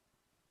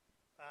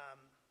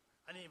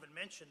 I didn't even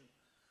mention,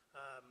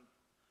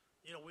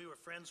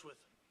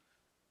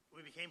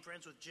 we became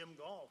friends with Jim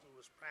Gall, who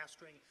was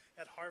pastoring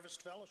at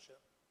Harvest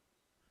Fellowship.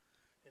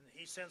 And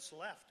he since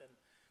left, and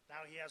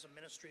now he has a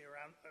ministry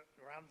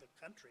around the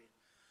country.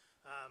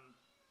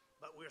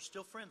 But we're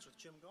still friends with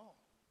Jim Gall.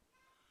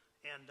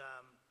 And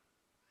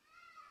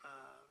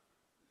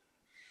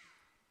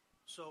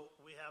so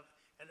we have,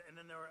 and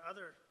then there are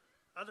other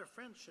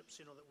friendships,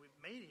 that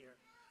we've made here,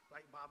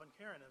 like Bob and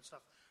Karen and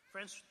stuff.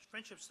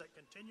 Friendships that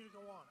continue to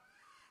go on.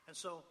 And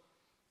so,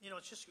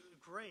 it's just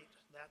great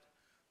that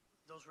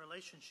those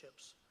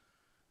relationships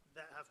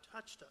that have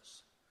touched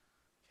us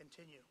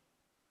continue.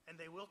 And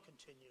they will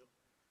continue,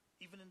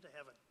 even into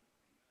heaven.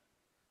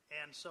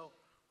 And so,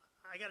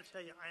 I got to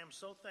tell you, I am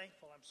so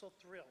thankful, I'm so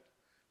thrilled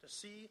to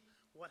see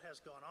what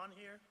has gone on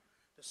here,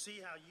 to see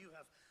how you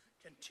have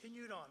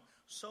continued on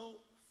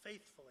so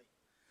faithfully.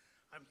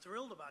 I'm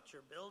thrilled about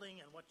your building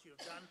and what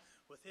you've done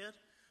with it,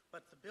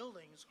 but the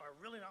buildings are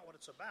really not what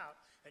it's about,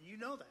 and you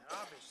know that,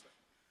 obviously.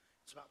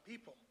 It's about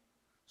people.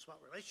 It's about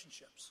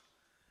relationships.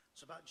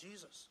 It's about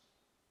Jesus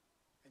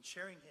and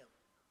sharing him,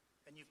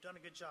 and you've done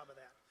a good job of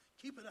that.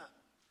 Keep it up.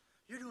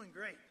 You're doing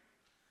great.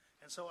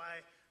 And so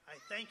I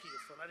thank you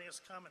for letting us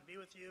come and be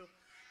with you,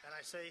 and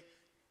I say,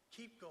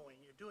 keep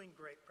going. You're doing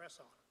great. Press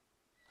on.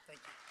 Thank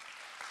you.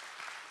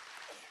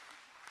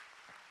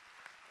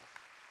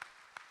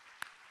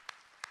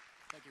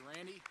 Thank you,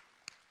 Randy.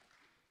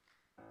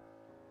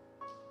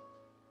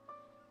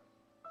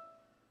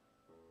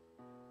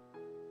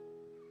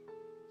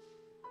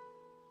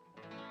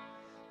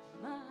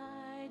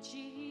 My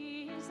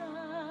Jesus,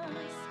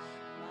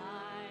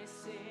 my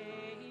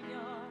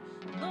Savior,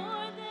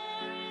 Lord,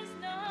 there is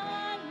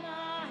none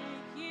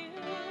like you.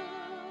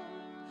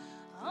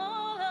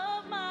 All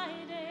of my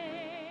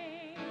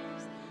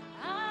days,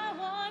 I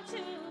want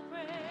to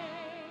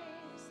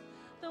praise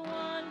the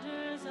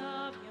wonders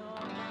of your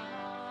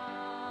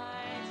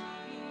mighty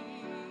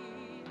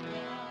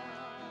love.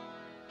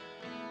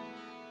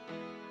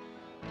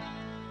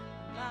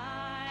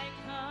 My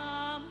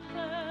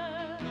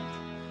comfort,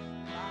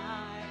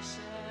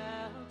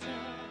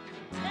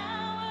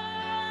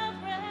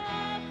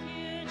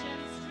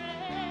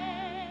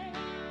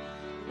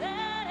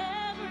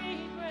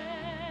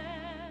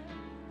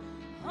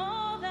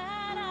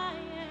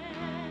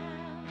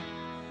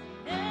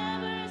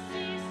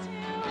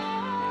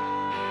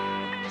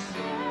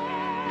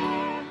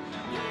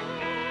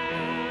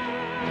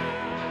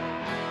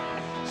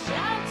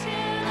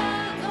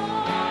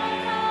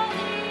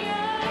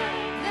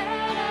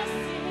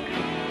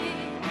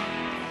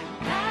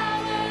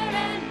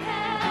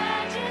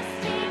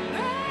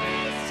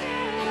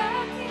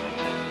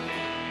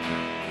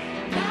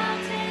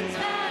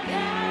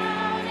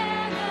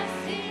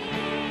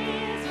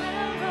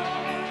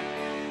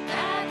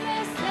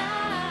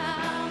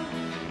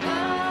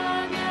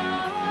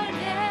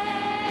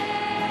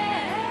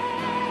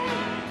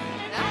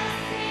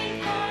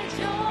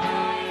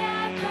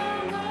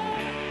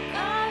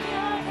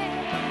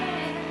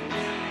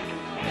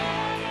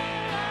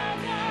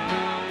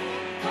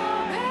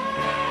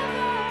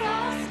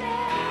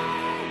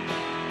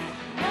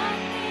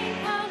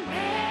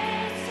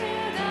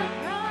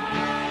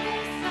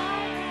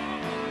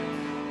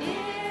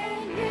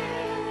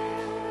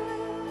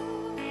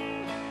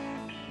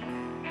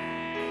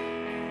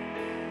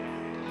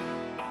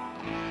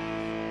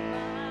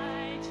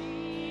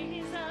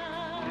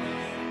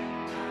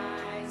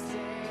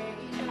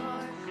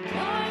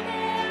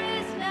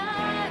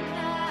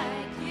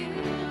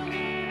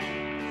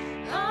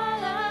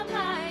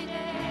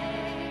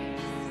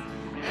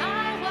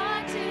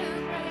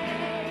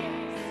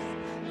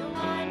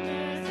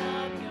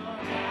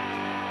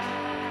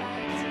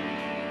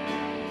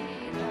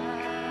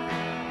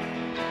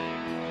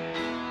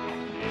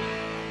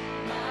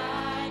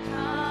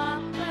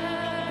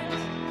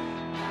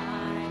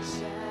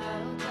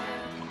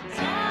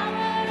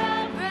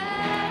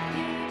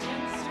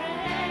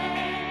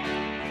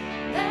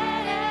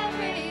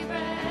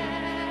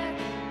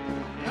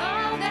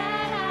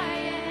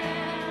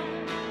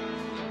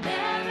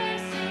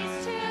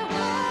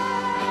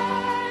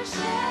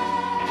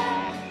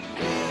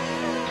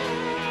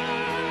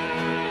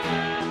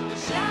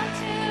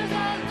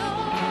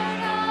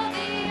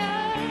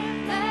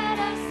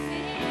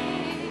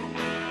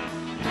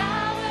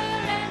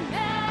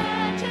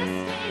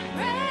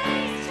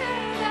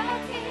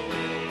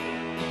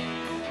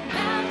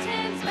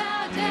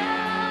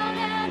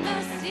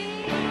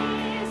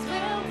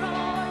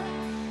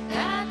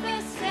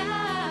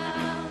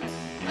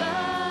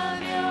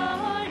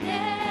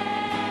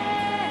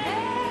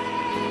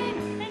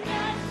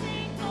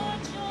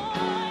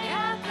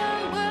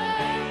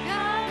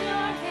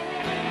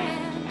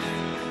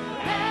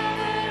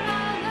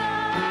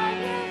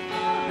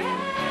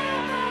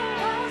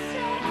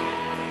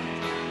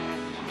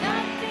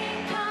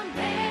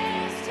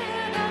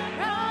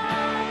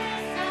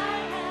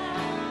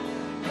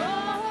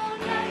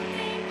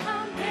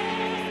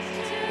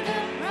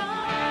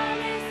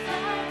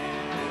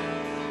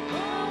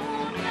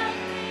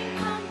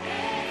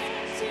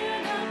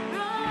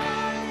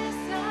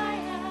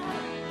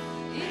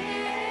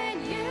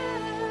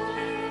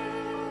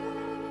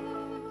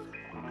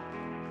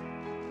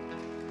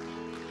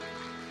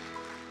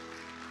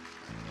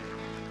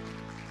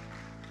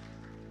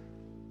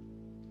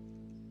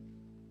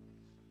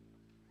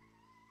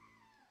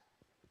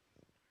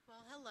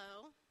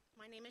 Hello,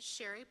 my name is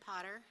Sherry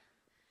Potter,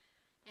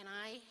 and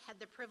I had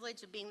the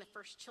privilege of being the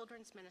first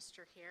children's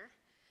minister here.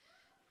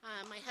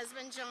 My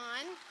husband,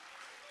 John,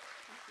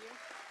 thank you.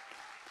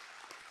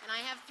 And I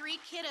have 3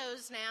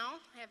 kiddos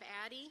now. I have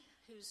Addie,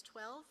 who's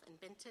 12,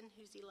 and Benton,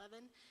 who's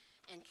 11,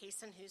 and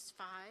Kason, who's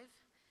 5.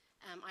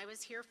 I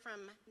was here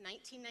from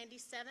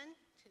 1997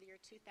 to the year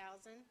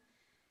 2000,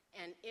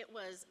 and it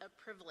was a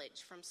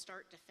privilege from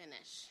start to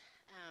finish.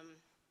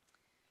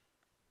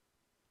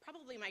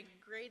 Probably my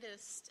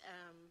greatest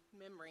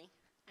memory.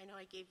 I know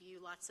I gave you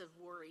lots of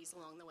worries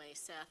along the way,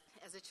 Seth,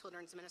 as a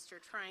children's minister,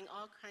 trying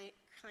all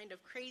kind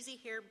of crazy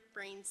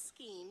harebrained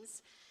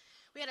schemes.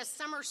 We had a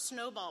summer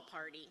snowball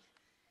party,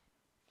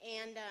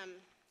 and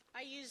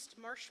I used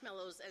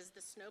marshmallows as the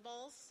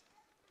snowballs.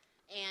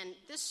 And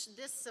this,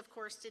 of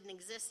course, didn't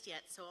exist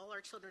yet, so all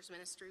our children's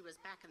ministry was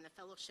back in the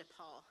fellowship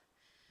hall.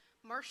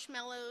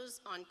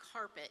 Marshmallows on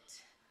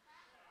carpet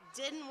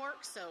didn't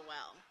work so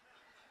well.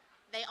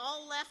 They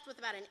all left with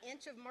about an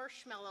inch of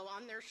marshmallow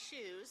on their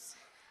shoes.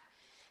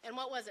 And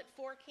what was it,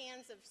 4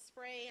 cans of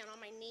spray, and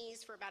on my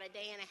knees for about a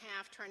day and a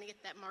half trying to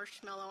get that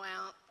marshmallow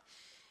out.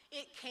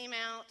 It came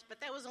out, but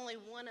that was only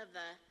one of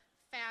the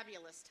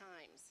fabulous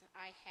times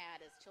I had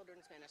as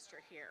children's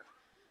minister here.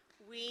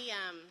 We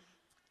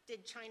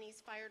did Chinese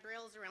fire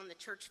drills around the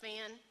church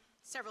van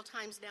several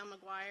times down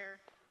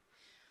McGuire.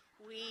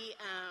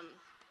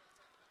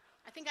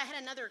 I think I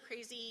had another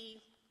crazy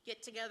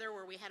get-together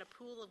where we had a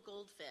pool of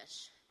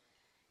goldfish.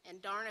 And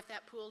darn if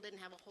that pool didn't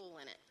have a hole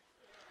in it.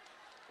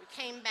 We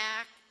came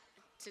back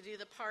to do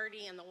the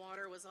party, and the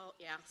water was all,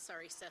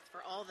 sorry, Seth,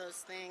 for all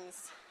those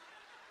things.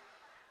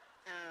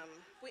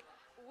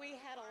 We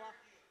had a lot.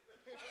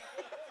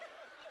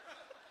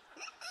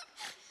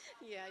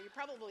 Yeah, you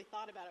probably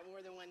thought about it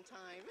more than one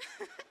time.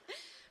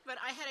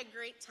 But I had a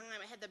great time.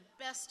 I had the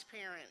best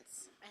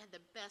parents. I had the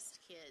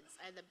best kids.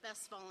 I had the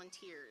best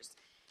volunteers.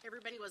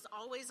 Everybody was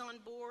always on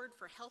board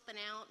for helping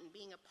out and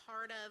being a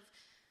part of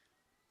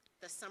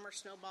the summer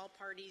snowball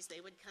parties.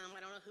 They would come.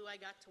 I don't know who I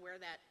got to wear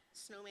that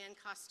snowman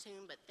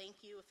costume, but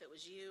thank you if it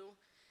was you.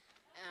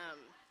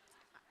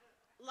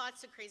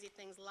 Lots of crazy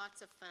things,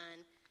 lots of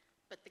fun.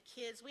 But the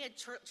kids, we had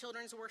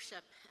children's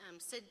worship.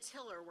 Sid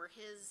Tiller, where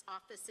his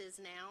office is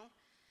now,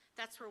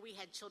 that's where we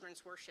had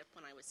children's worship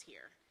when I was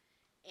here.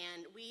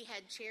 And we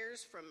had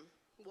chairs from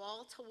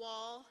wall to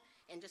wall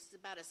and just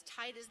about as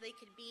tight as they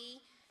could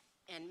be.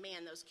 And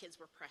man, those kids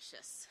were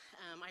precious.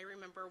 I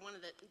remember one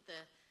of the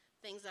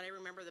things that I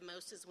remember the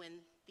most is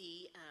when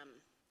the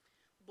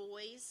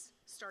boys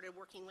started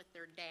working with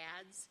their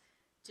dads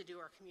to do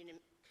our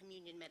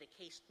communion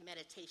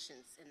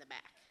meditations in the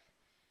back.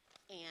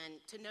 And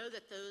to know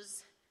that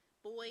those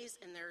boys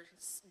and their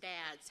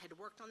dads had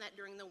worked on that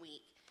during the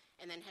week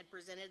and then had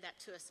presented that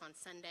to us on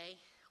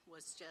Sunday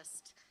was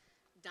just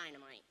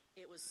dynamite.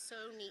 It was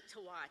so neat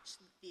to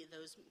watch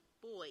those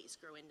boys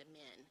grow into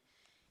men.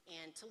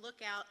 And to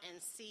look out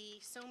and see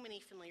so many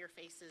familiar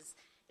faces.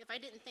 If I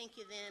didn't thank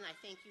you then, I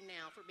thank you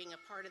now for being a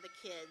part of the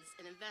kids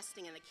and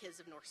investing in the kids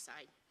of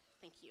Northside.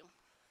 Thank you.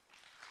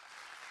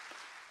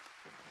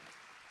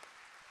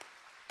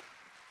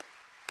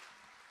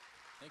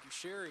 Thank you,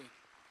 Sherry.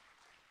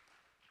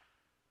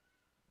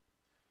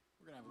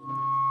 We're going to have a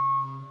little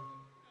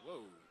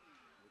whoa,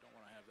 we don't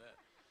want to have that.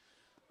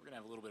 We're going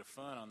to have a little bit of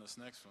fun on this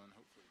next one,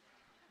 hopefully.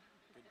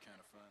 Good kind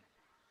of fun.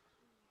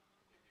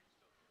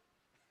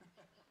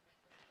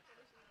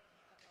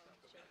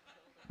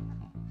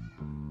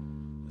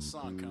 This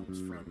song comes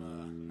from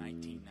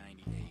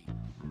 1998.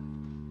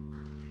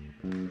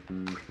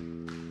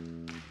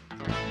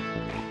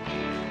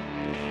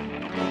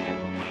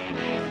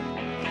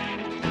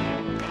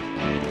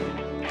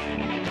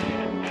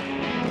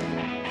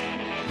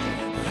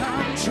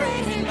 I'm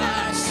trading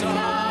my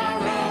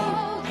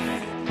sorrow,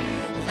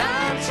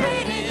 I'm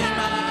trading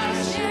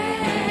my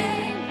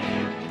shame,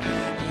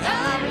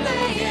 I'm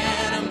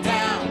laying them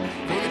down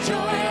for the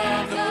joy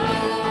of the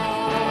Lord.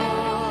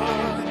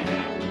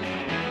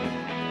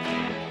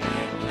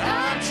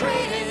 I'm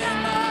trading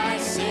my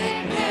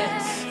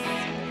sickness,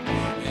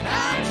 and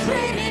I'm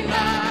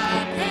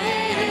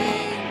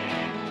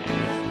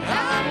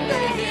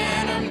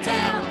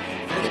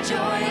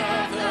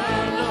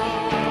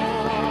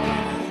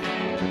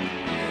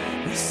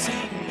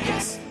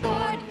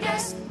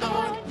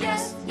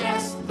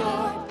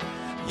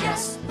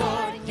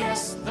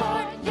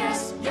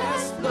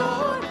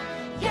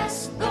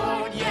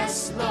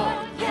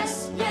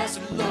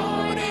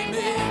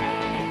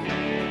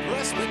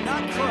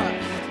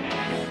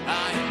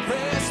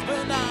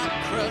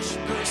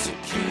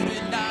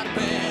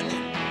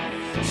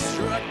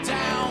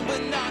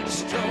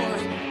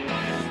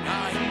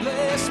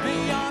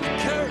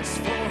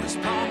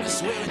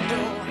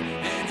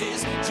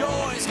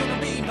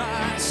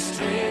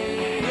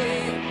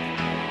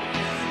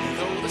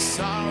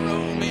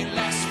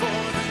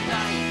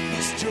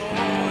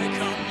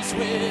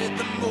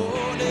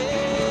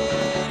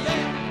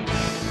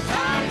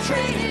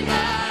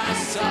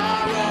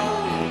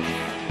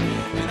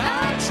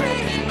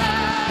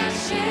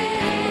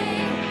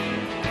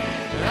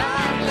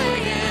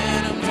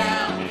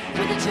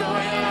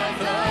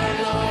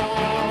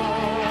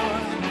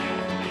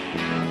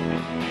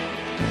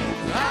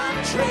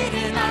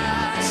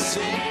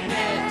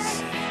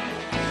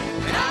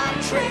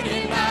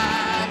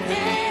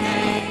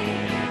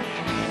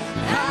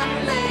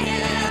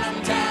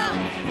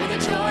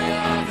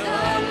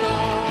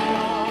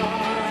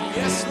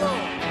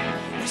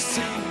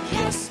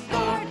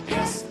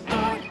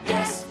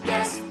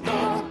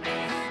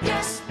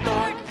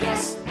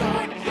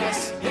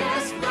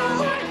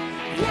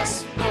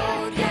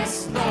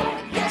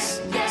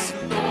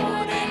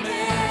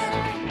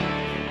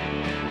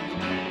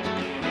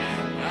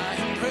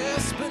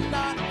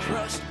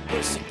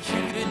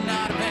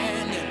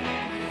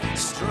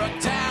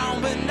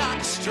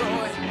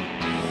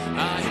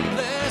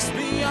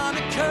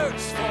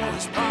curse, for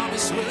his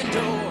promise will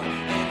endure,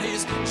 and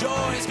his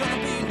joy is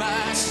gonna be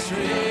my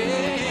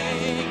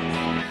strength.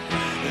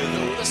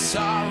 Though the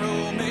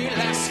sorrow may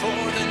last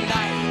for the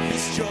night,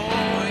 his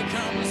joy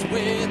comes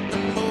with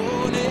the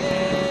morning.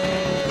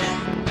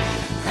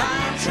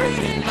 I'm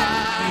trading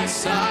my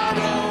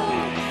sorrow,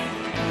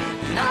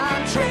 and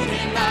I'm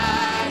trading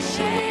my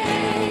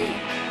shame.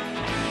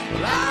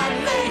 Well, I'm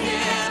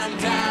laying them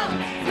down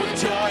for the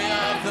joy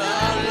of the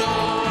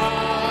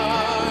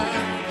Lord.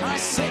 My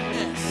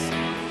sickness,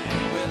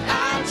 well,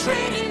 I'm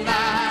trading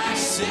my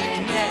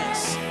sickness,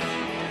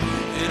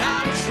 and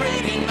I'm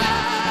trading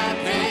my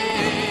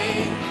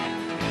pain.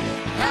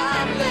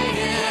 I'm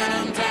laying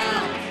them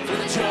down for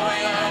the joy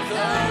of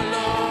the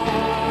Lord.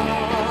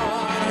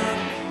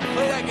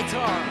 Play that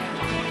guitar.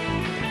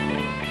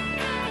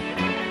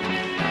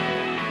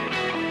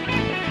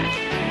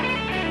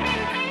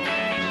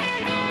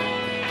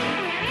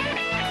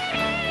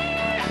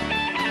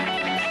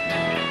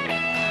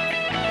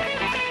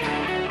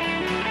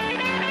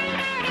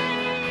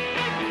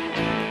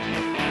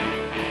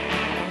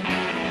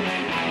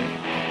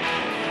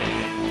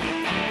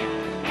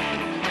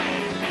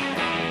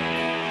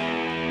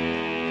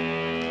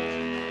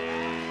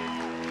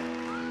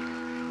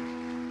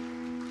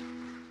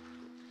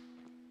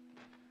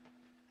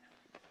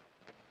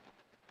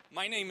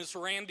 My name is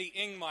Randy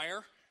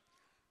Ingmeyer.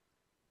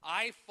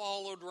 I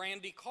followed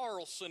Randy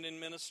Carlson in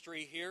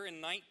ministry here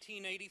in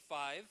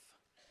 1985.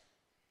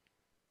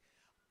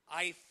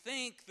 I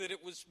think that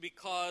it was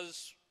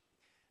because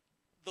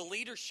the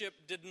leadership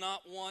did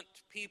not want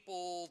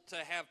people to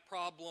have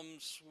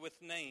problems with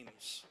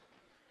names.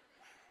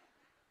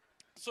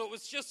 So it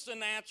was just a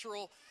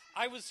natural.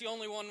 I was the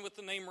only one with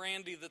the name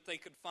Randy that they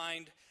could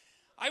find.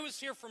 I was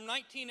here from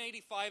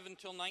 1985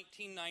 until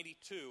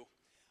 1992.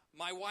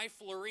 My wife,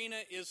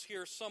 Lorena, is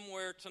here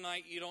somewhere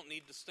tonight. You don't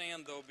need to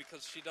stand, though,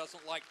 because she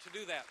doesn't like to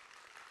do that.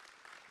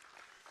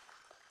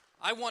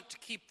 I want to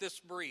keep this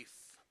brief.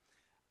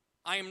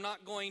 I am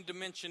not going to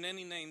mention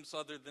any names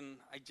other than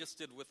I just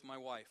did with my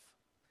wife,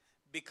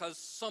 because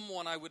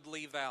someone I would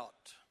leave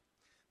out.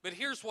 But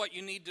here's what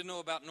you need to know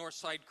about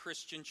Northside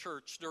Christian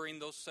Church during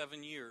those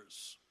 7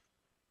 years.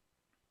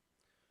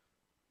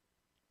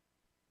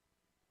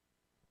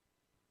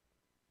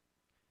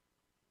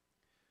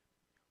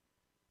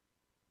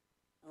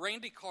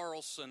 Randy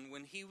Carlson,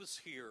 when he was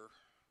here,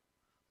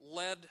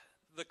 led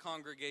the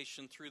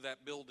congregation through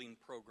that building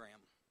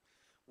program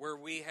where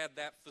we had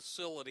that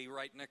facility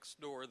right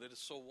next door that is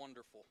so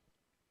wonderful.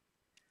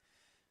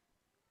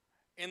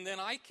 And then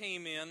I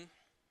came in,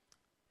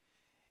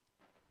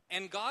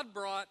 and God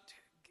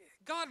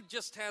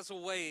just has a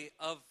way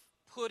of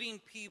putting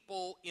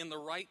people in the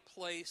right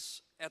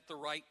place at the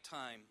right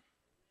time.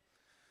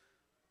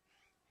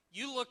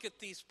 You look at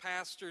these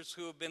pastors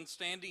who have been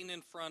standing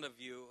in front of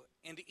you,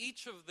 and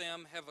each of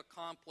them have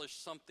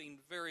accomplished something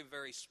very,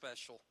 very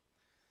special.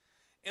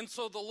 And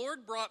so the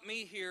Lord brought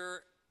me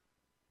here,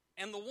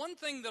 and the one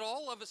thing that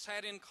all of us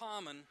had in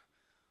common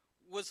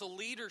was a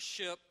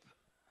leadership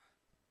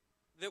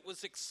that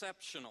was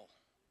exceptional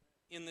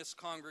in this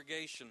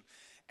congregation.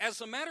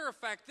 As a matter of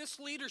fact, this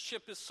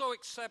leadership is so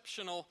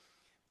exceptional,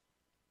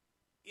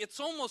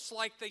 it's almost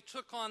like they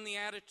took on the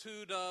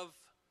attitude of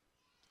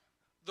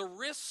the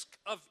risk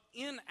of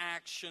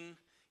inaction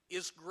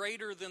is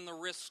greater than the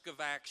risk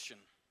of action.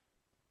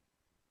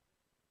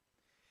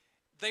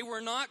 They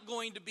were not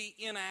going to be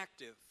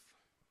inactive.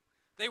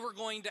 They were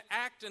going to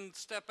act and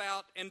step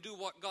out and do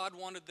what God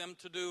wanted them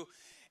to do.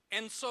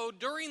 And so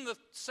during the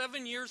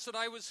 7 years that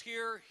I was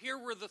here, here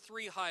were the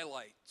 3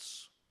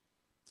 highlights.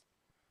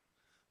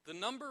 The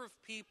number of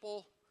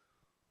people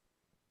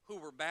who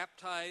were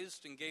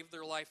baptized and gave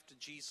their life to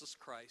Jesus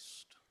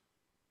Christ.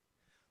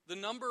 The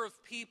number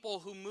of people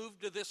who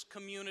moved to this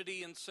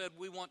community and said,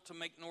 we want to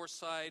make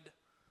Northside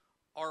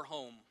our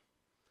home.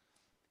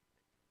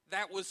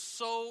 That was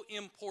so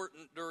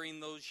important during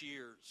those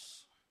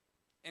years,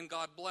 and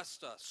God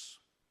blessed us.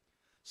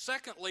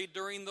 Secondly,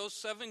 during those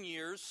 7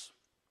 years,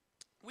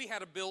 we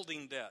had a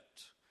building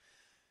debt.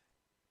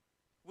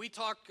 We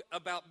talked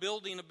about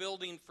building a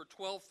building for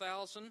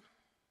 $12,000,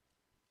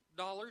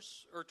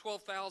 or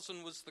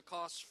 $12,000 was the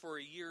cost for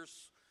a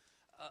year's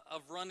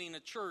of running a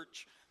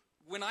church.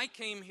 When I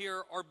came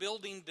here, our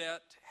building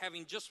debt,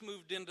 having just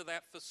moved into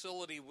that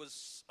facility,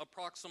 was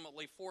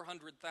approximately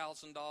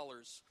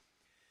 $400,000.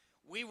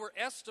 We were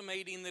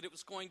estimating that it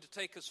was going to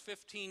take us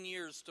 15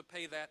 years to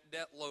pay that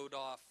debt load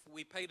off.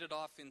 We paid it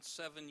off in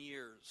 7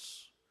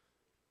 years.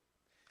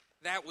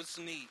 That was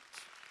neat.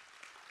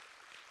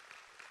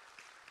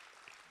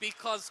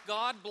 Because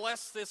God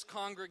blessed this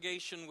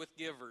congregation with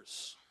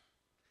givers,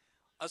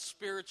 a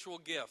spiritual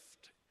gift.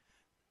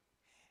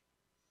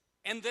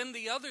 And then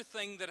the other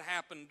thing that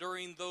happened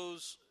during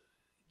those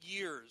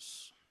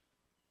years,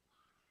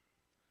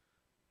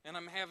 and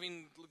I'm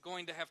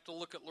going to have to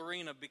look at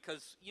Lorena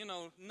because,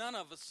 none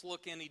of us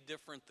look any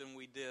different than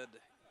we did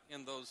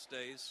in those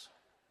days.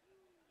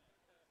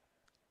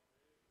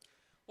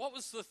 What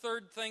was the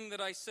third thing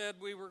that I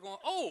said we were going?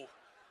 Oh!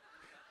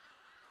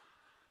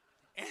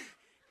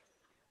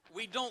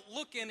 We don't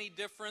look any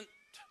different,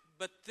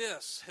 but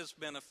this has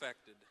been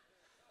affected.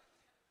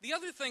 The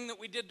other thing that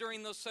we did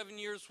during those 7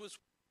 years was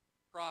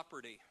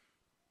property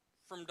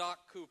from Doc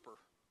Cooper.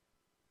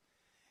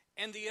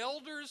 And the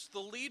elders, the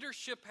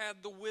leadership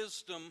had the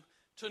wisdom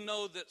to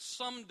know that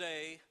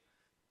someday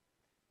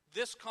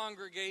this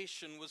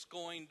congregation was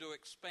going to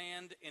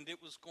expand and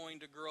it was going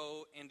to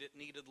grow and it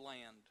needed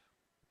land.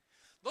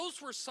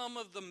 Those were some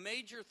of the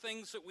major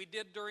things that we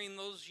did during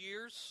those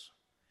years.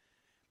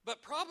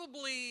 But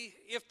probably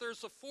if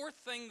there's a fourth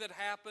thing that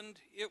happened,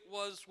 it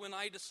was when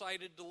I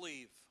decided to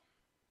leave.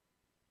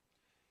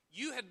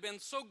 You had been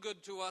so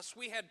good to us.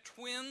 We had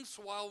twins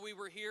while we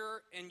were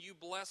here and you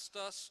blessed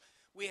us.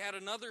 We had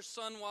another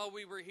son while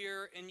we were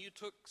here and you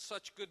took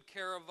such good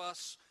care of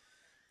us.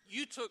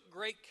 You took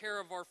great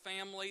care of our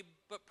family,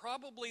 but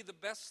probably the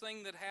best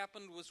thing that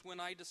happened was when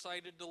I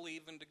decided to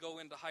leave and to go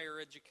into higher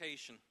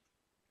education.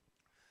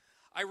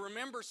 I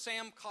remember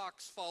Sam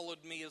Cox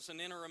followed me as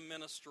an interim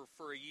minister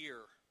for a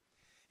year.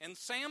 And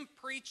Sam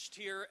preached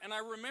here, and I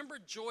remember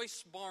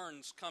Joyce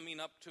Barnes coming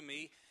up to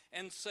me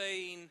and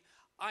saying,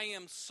 "I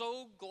am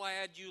so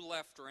glad you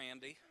left,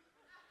 Randy."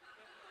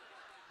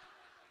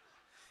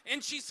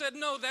 And she said,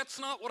 "No, that's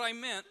not what I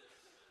meant."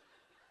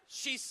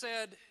 She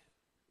said,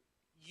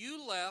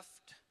 "You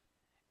left,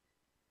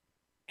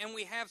 and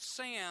we have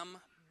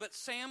Sam, but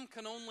Sam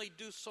can only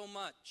do so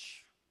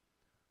much.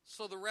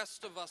 So the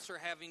rest of us are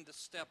having to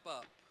step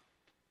up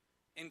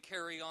and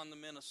carry on the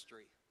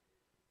ministry."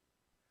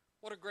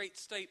 What a great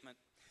statement.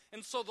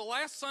 And so the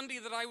last Sunday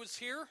that I was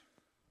here,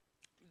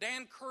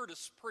 Dan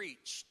Curtis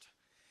preached.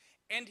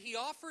 And he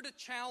offered a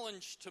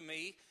challenge to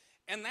me.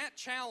 And that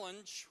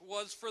challenge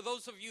was, for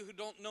those of you who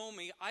don't know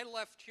me, I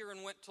left here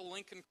and went to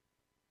Lincoln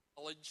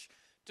College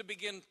to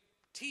begin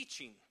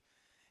teaching.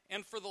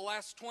 And for the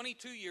last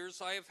 22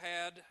 years, I have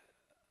had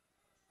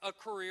a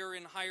career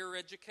in higher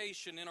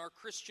education in our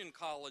Christian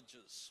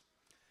colleges.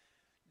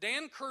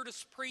 Dan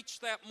Curtis preached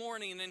that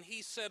morning, and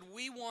he said,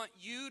 "We want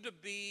you to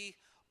be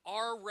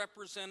our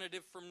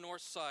representative from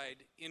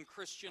Northside in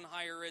Christian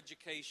higher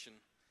education.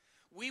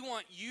 We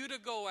want you to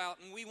go out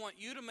and we want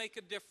you to make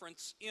a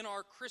difference in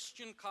our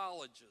Christian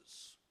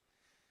colleges."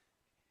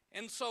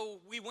 And so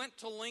we went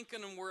to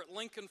Lincoln and were at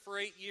Lincoln for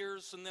 8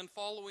 years, and then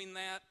following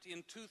that,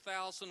 in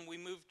 2000, we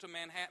moved to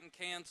Manhattan,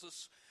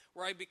 Kansas,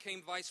 where I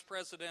became vice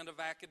president of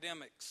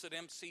academics at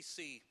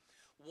MCC.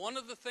 One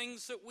of the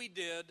things that we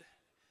did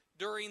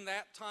during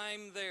that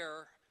time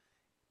there,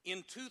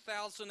 in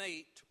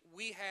 2008,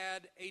 we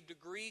had a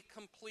degree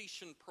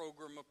completion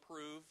program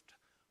approved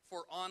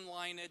for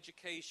online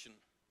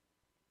education.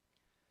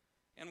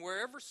 And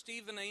wherever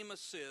Stephen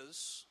Amos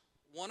is,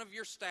 one of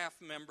your staff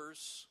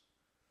members,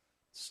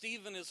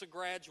 Stephen is a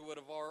graduate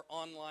of our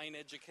online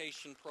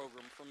education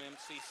program from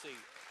MCC.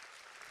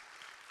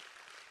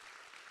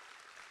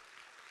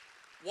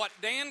 What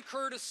Dan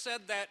Curtis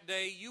said that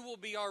day, "You will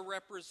be our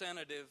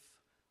representative,"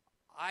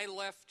 I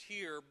left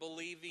here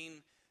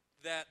believing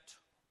that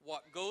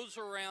what goes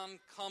around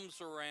comes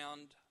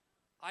around.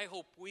 I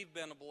hope we've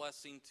been a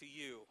blessing to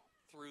you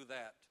through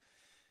that.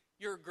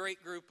 You're a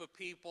great group of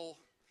people.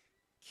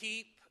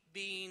 Keep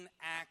being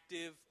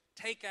active.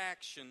 Take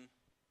action.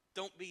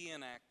 Don't be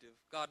inactive.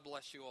 God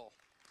bless you all.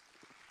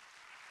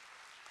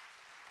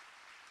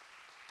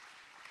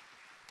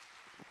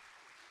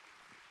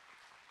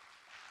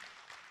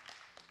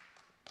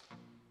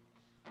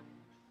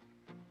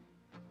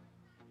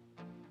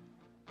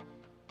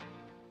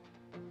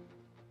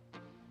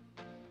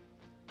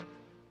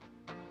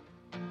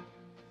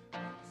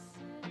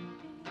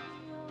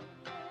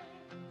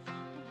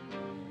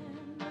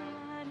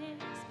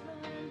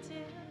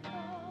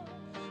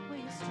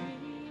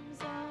 Streams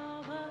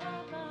of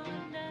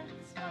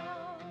abundance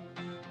flow.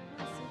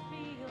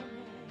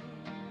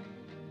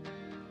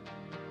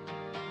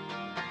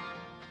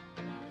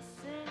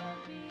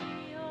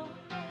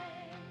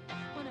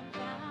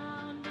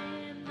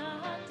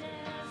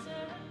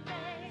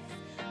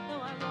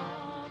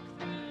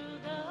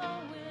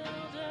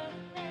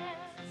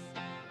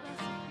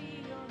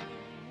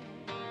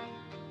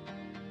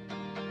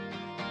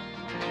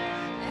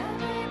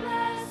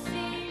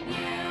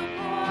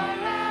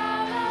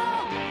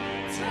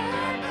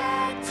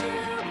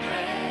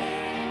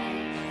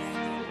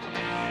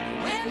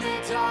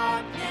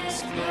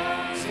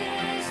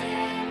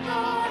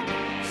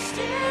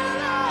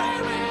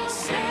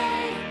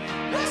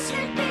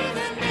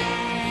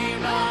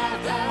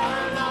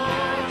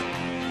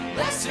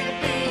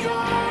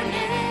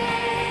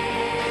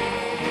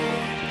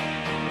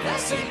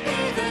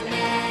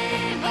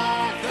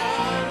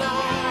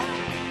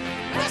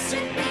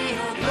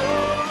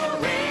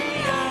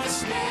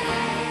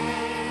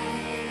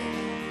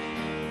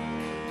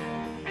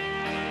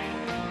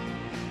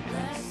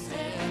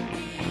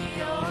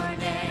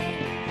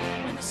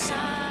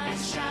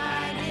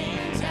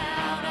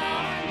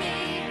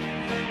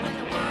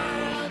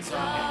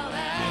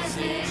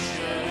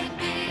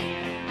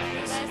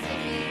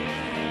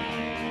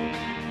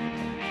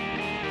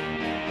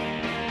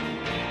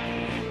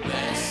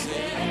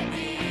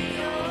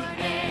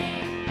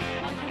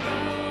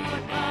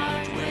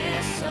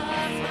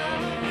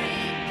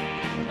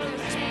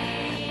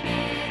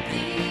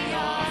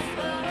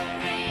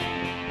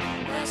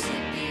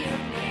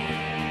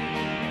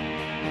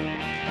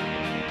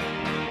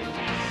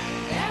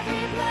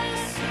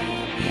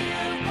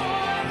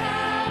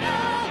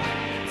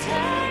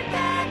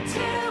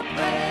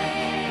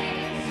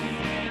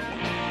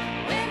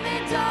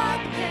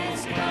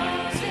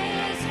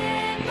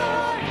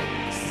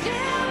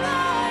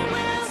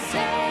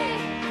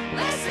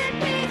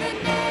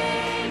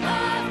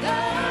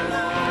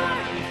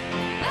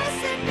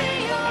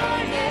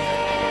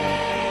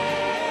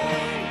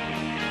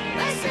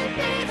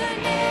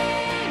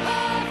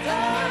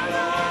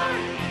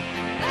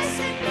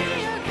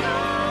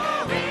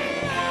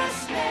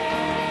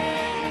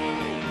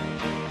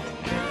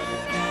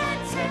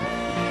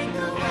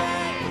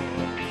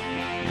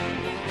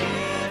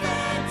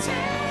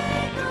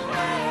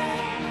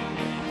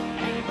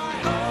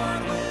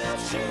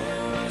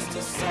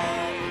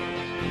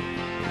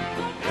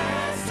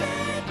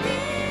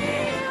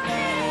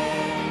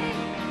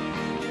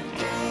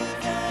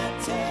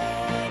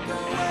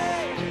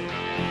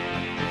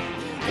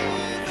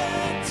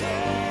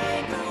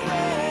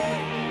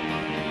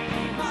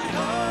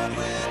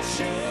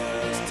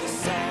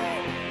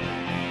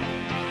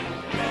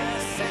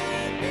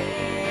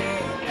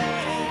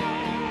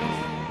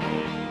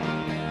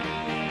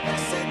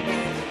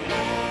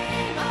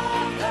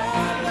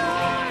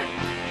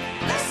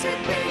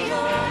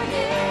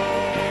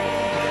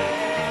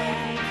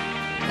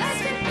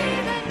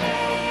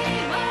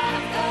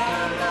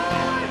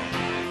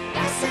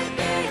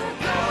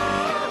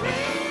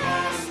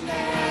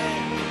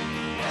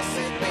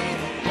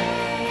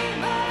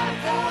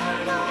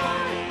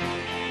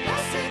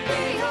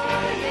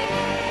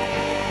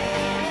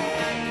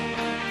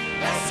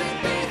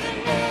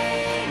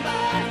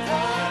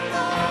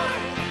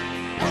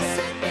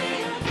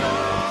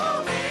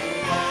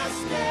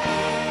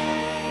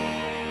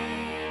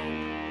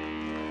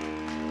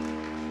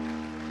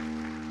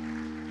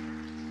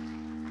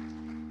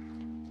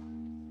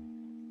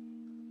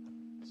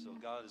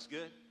 God is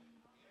good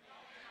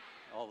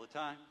all the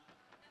time.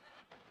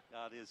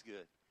 God is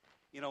good.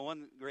 You know,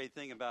 one great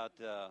thing about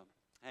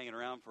hanging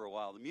around for a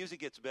while, the music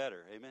gets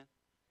better. Amen.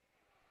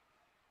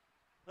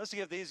 Let's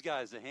give these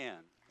guys a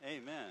hand.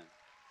 Amen.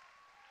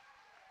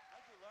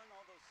 How'd you learn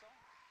all those songs?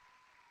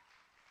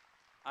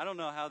 I don't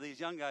know how these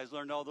young guys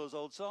learned all those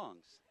old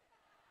songs.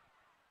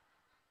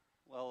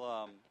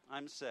 Well,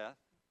 I'm Seth.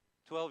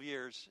 12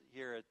 years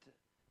here at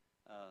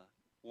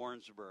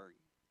Warrensburg,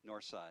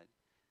 Northside.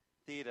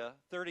 Theta,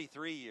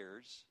 33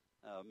 years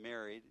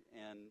married,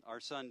 and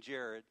our son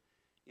Jared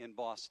in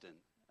Boston.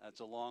 That's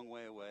a long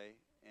way away,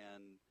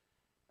 and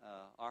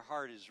our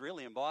heart is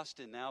really in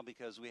Boston now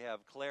because we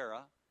have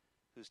Clara,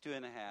 who's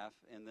 2.5,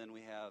 and then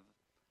we have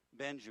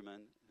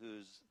Benjamin,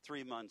 who's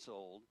 3 months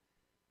old.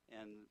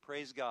 And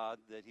praise God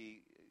that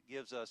he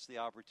gives us the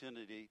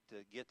opportunity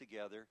to get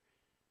together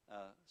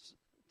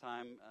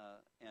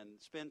and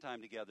spend time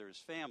together as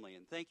family.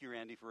 And thank you,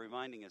 Randy, for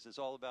reminding us it's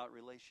all about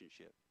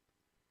relationship,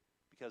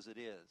 because it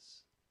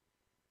is.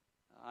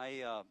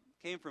 I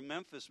came from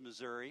Memphis,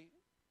 Missouri,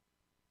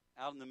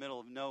 out in the middle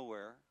of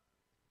nowhere,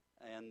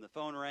 and the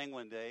phone rang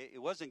one day. It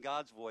wasn't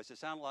God's voice. It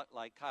sounded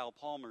like Kyle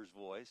Palmer's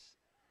voice.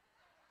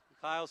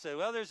 Kyle said,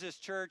 well, there's this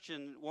church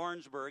in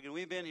Warrensburg, and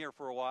we've been here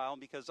for a while,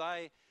 because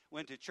I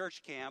went to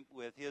church camp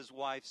with his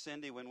wife,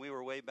 Cindy, when we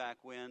were way back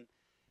when,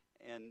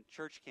 and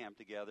church camp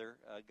together.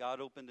 God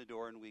opened the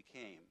door, and we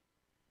came.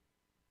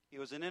 It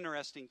was an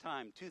interesting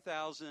time.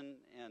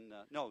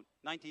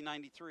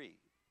 1993.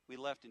 We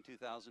left in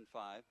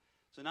 2005.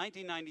 So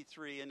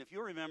 1993, and if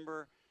you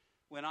remember,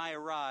 when I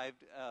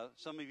arrived,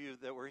 some of you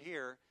that were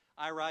here,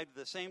 I arrived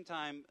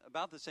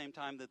about the same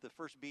time that the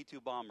first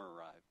B-2 bomber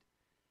arrived.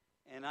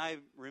 And I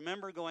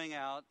remember going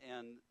out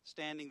and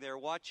standing there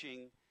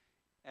watching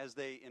as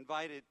they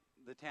invited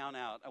the town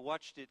out. I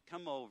watched it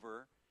come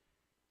over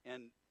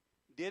and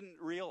didn't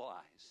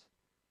realize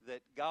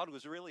that God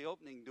was really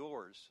opening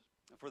doors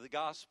for the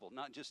gospel,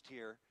 not just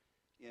here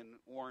in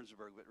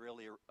Warrensburg, but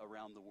really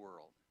around the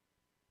world.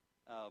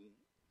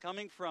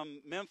 Coming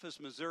from Memphis,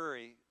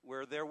 Missouri,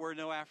 where there were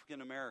no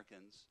African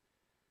Americans,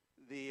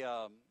 the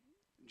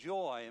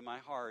joy in my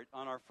heart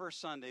on our first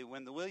Sunday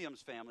when the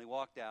Williams family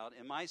walked out,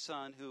 and my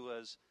son, who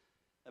was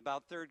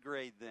about third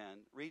grade then,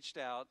 reached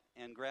out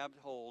and grabbed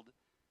hold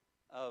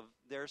of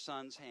their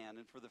son's hand,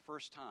 and for the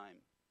first time,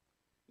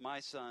 my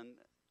son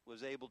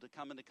was able to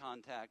come into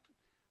contact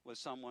with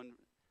someone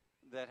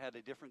that had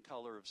a different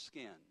color of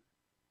skin.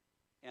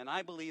 And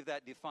I believe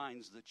that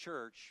defines the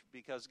church,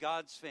 because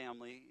God's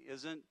family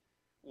isn't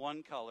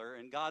one color,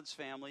 and God's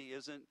family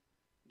isn't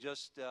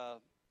just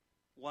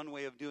one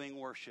way of doing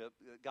worship.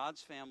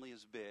 God's family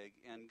is big,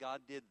 and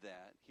God did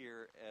that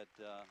here at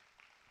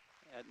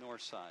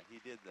Northside. He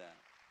did that.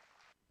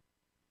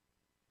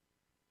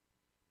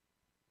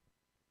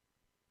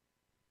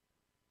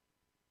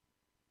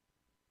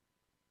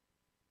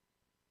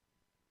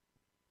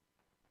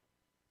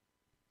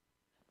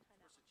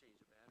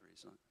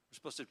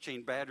 We're supposed to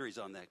change batteries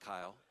on that,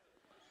 Kyle.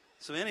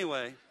 So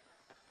anyway,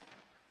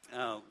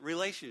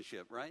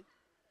 relationship, right?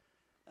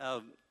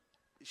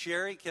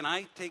 Sherry, can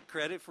I take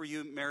credit for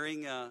you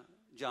marrying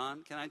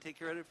John? Can I take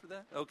credit for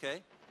that?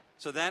 Okay.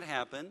 So that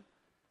happened.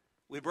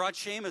 We brought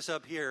Seamus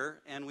up here,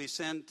 and we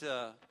sent,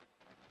 who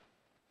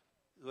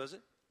was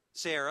it?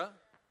 Sarah,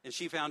 and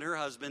she found her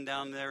husband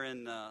down there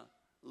in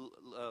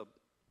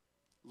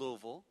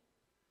Louisville.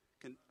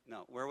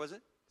 No, where was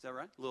it? Is that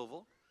right?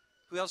 Louisville.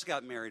 Who else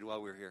got married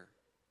while we were here?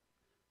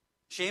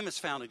 Seamus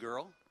found a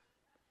girl,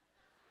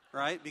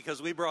 right?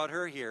 Because we brought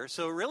her here.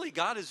 So really,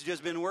 God has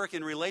just been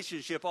working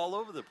relationship all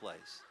over the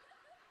place.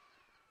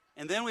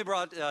 And then we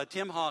brought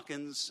Tim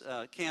Hawkins'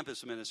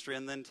 campus ministry,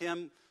 and then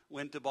Tim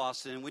went to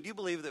Boston. And would you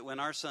believe that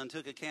when our son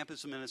took a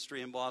campus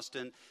ministry in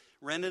Boston,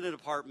 rented an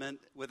apartment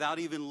without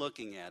even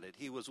looking at it,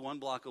 he was 1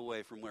 block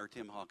away from where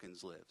Tim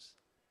Hawkins lives?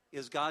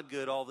 Is God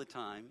good all the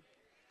time?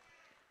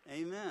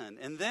 Amen.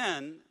 And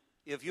then,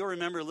 if you'll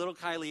remember little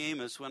Kylie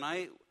Amos, when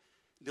I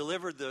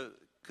delivered the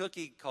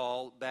cookie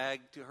call bag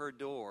to her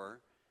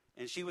door,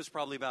 and she was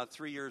probably about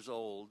 3 years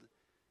old,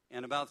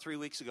 and about 3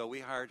 weeks ago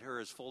we hired her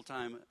as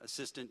full-time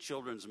assistant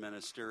children's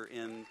minister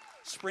in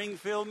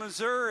Springfield,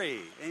 Missouri.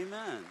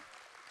 Amen.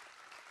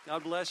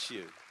 God bless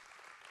you.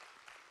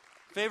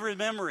 Favorite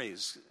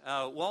memories.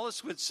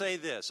 Wallace would say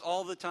this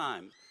all the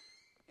time,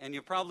 and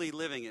you're probably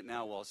living it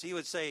now, Wallace. He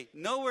would say,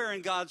 nowhere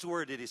in God's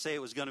word did he say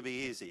it was going to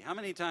be easy. How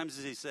many times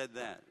has he said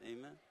that?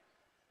 Amen.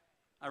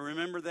 I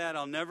remember that.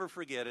 I'll never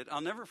forget it.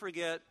 I'll never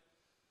forget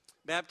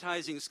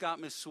baptizing Scott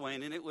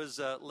McSwain, and it was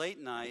late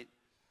night,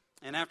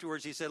 and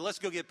afterwards he said, let's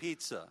go get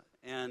pizza.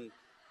 And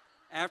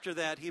after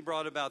that, he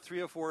brought about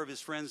 3 or 4 of his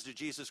friends to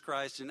Jesus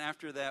Christ, and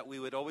after that, we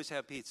would always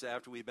have pizza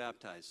after we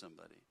baptized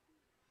somebody.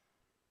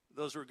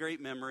 Those were great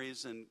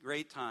memories and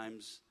great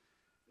times,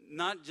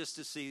 not just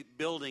to see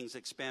buildings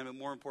expand, but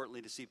more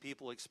importantly, to see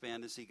people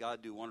expand, to see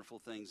God do wonderful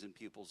things in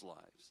people's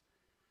lives.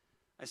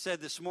 I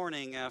said this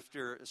morning,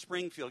 after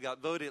Springfield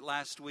got voted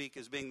last week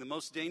as being the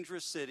most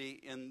dangerous city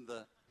in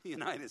the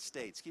United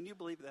States. Can you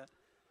believe that?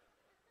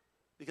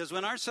 Because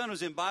when our son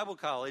was in Bible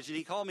college, and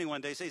he called me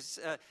one day, he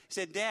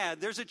said, Dad,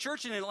 there's a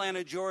church in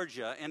Atlanta,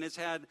 Georgia, and it's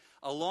had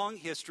a long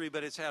history,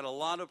 but it's had a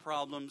lot of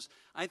problems.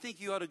 I think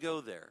you ought to go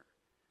there.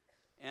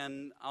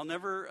 And I'll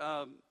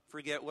never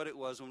forget what it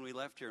was when we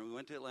left here. We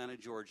went to Atlanta,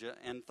 Georgia,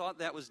 and thought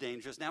that was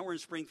dangerous. Now we're in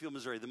Springfield,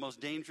 Missouri, the most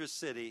dangerous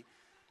city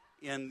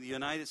in the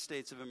United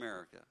States of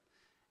America.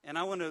 And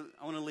I want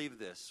to leave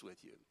this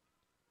with you.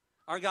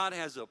 Our God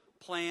has a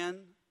plan.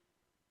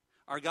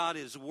 Our God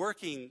is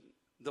working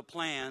the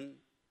plan,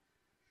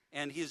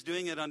 and He is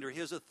doing it under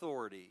His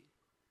authority.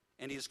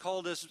 And He has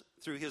called us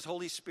through His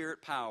Holy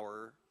Spirit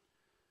power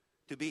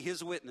to be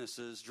His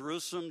witnesses,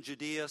 Jerusalem,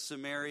 Judea,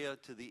 Samaria,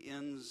 to the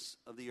ends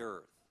of the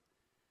earth.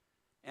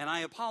 And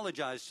I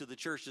apologize to the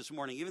church this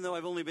morning, even though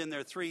I've only been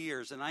there 3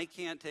 years, and I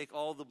can't take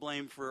all the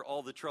blame for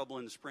all the trouble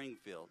in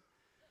Springfield.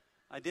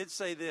 I did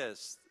say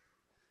this,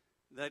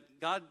 that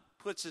God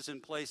puts us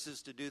in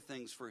places to do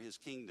things for His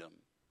kingdom.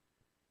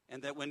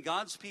 And that when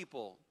God's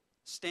people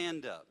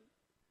stand up,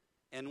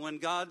 and when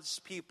God's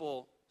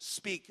people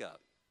speak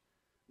up,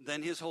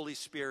 then His Holy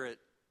Spirit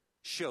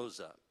shows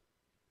up.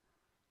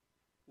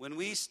 When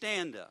we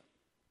stand up,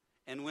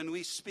 and when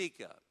we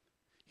speak up,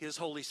 His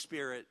Holy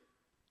Spirit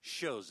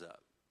shows up.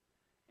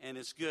 And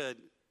it's good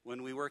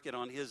when we work it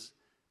on His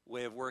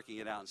way of working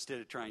it out instead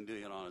of trying to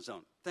do it on His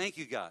own. Thank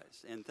you,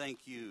 guys, and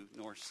thank you,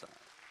 Northside.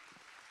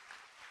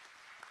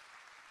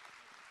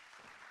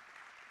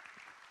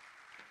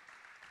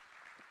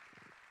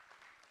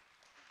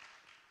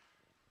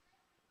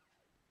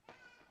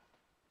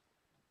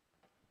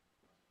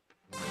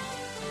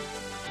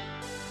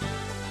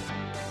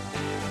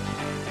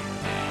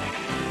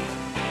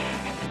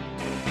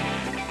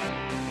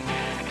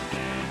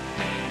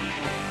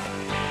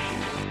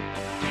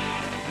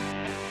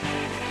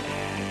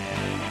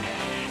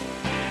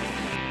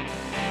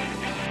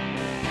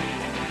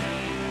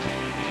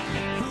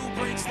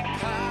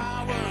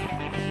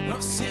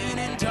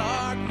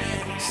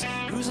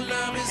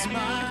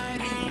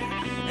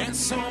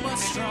 So much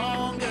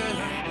stronger,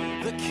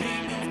 the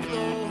King of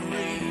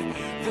glory,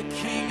 the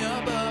King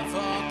above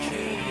all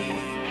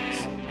kings,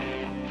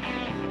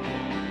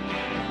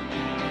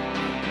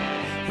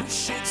 who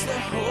shakes the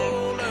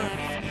whole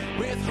earth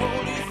with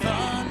holy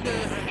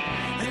thunder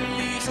and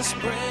leaves us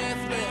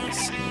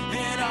breathless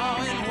in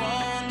awe and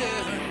wonder,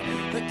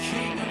 the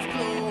King of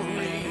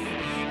glory,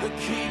 the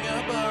King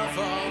above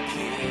all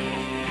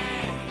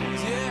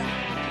kings. Yeah,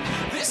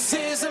 this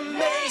is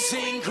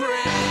amazing grace.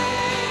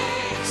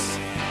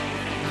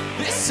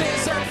 This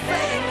is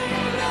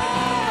unfailing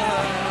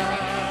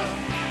love,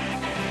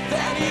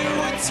 that you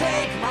would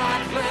take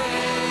my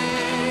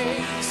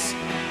place,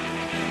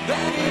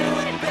 that you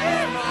would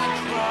bear my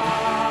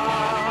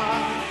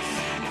cross.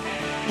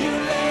 You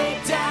laid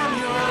down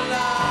your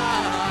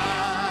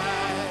life,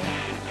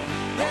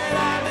 that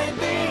I may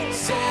be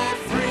set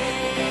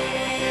free.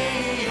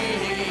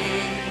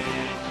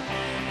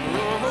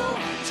 Oh,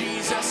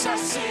 Jesus, I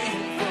sing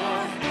for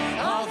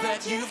all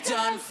that you've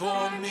done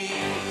for me.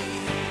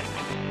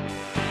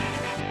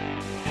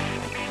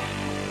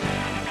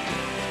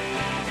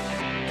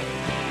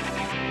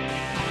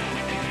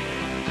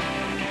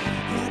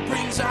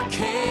 Our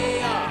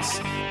chaos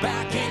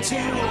back into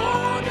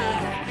order,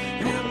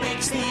 who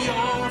makes the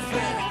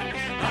orphan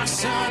our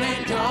son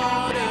and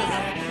daughter,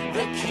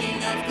 the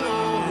King of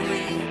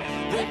glory,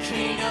 the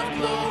King of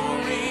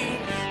glory,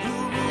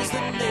 who rules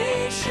the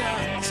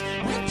nations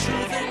with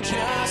truth and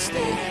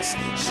justice,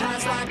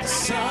 shines like the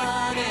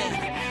sun in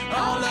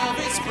all of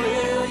its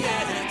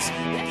brilliance,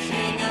 the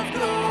King of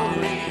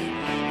glory,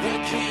 the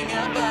King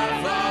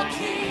above all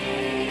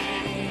kings.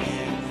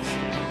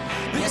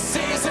 This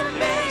is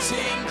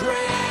amazing grace.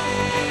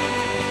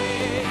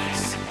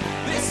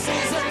 This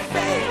is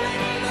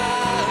unfailing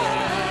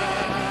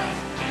love,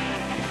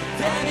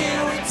 that you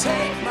would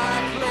take my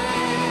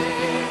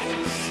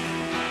place,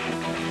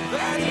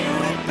 that you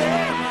would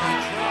bear my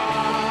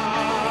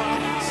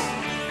cross.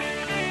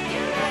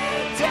 You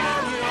laid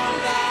down your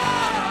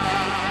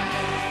life,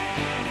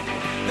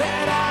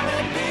 that I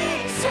may be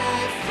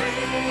set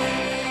free.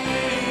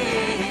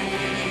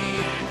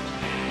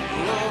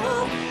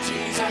 Oh,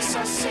 Jesus, I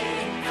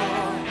sing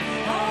for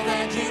all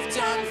that you've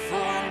done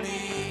for me.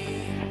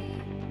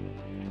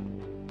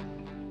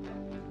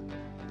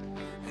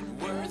 And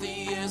worthy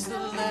is the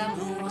Lamb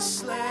who was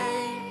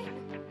slain.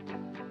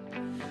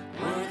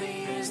 Worthy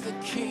is the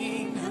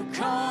King who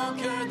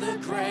conquered the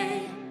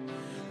grave.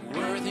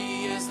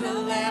 Worthy is the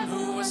Lamb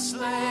who was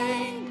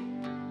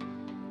slain.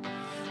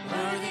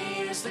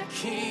 Worthy is the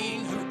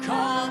King who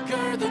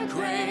conquered the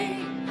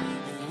grave.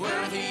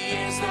 Worthy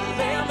is the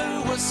Lamb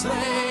who was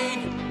slain.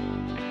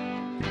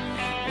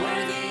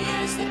 Worthy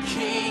is the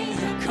King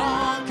who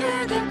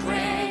conquered the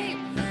grave.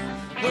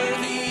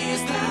 Worthy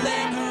is the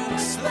Lamb who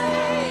was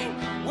slain.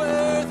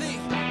 Worthy,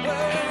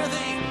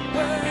 worthy,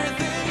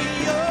 worthy.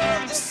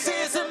 Oh, this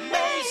is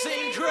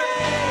amazing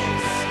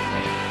grace.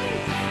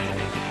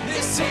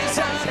 This is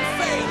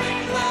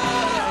unfailing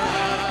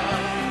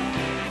love,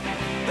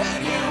 that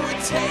you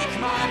would take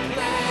my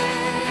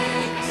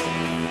place,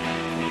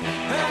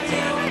 that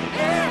you would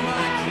bear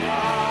my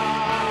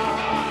cross.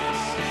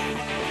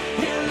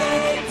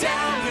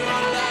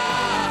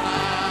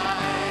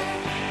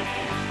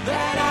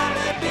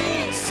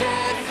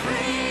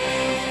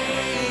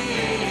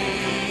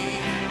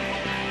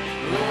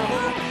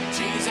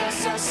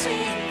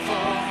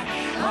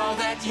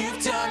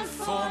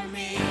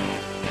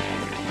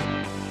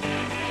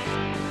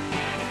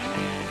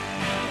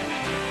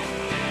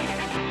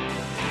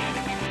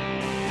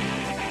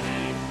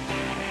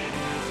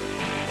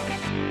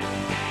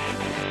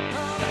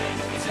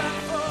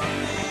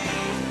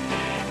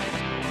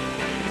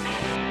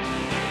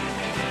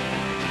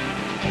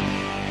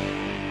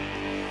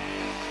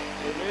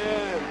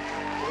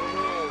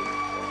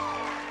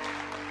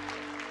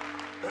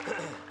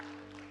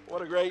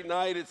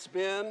 night it's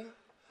been,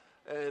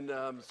 and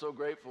I'm so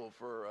grateful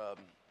for,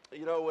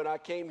 when I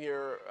came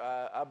here,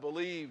 I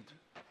believed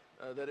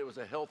that it was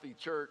a healthy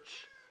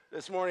church.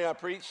 This morning I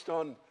preached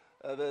on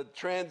the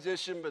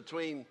transition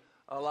between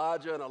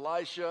Elijah and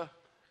Elisha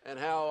and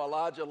how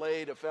Elijah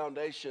laid a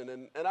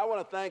foundation. And I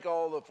want to thank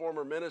all the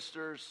former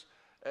ministers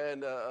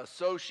and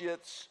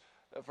associates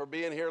for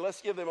being here.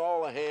 Let's give them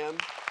all a hand.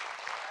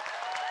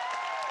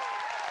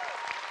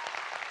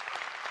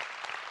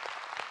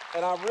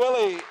 And I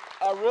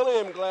really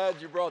am glad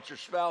you brought your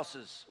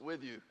spouses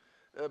with you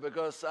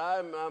because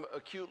I'm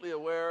acutely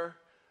aware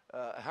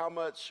how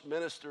much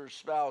ministers'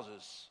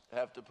 spouses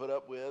have to put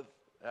up with,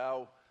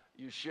 how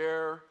you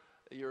share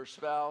your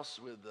spouse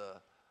with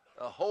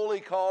a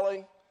holy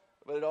calling,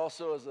 but it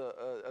also is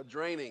a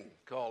draining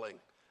calling.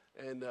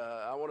 And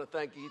I want to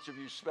thank each of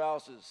you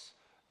spouses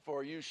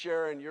for you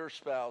sharing your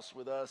spouse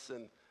with us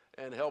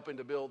and helping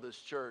to build this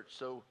church.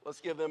 So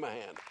let's give them a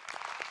hand.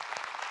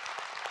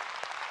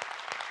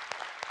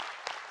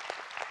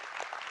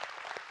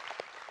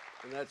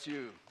 And that's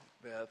you,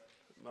 Beth,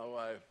 my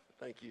wife.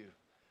 Thank you.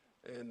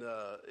 And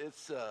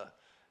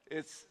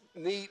it's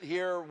neat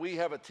here. We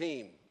have a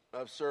team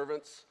of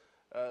servants,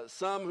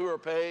 some who are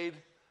paid,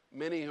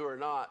 many who are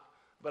not.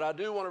 But I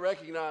do want to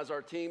recognize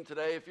our team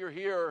today. If you're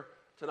here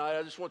tonight,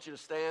 I just want you to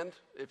stand,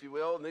 if you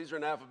will. And these are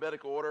in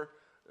alphabetical order.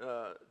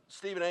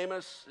 Stephen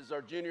Amos is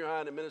our junior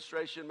high and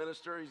administration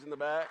minister. He's in the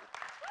back.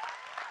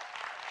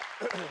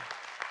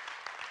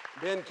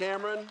 Ben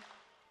Cameron,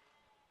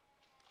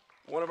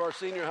 one of our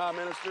senior high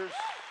ministers.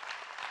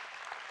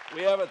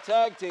 We have a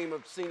tag team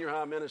of senior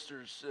high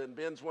ministers, and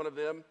Ben's one of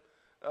them.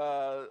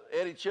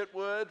 Eddie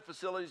Chitwood,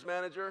 facilities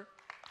manager.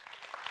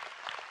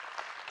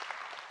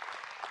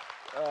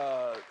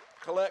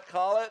 Colette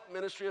Collett,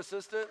 ministry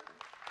assistant,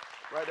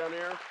 right down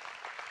here.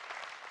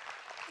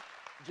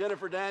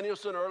 Jennifer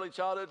Danielson, early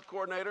childhood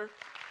coordinator.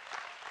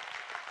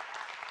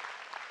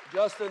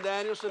 Justin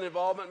Danielson,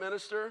 involvement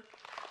minister.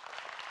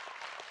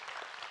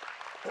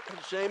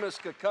 Seamus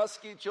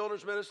Kukuski,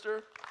 children's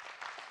minister.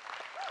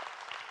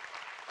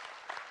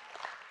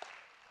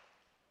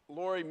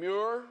 Lori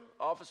Muir,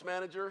 office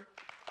manager.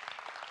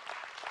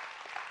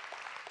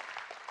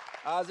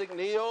 Isaac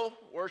Neal,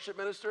 worship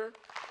minister.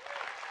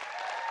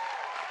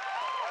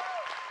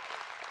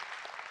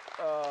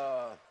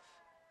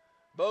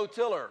 Bo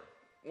Tiller,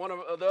 one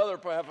of the other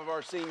half of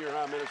our senior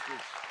high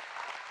ministers.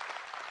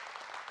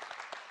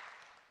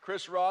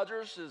 Chris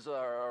Rogers is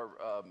our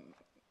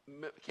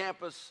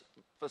campus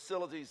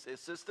facilities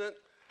assistant.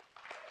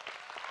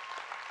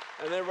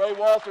 And then Ray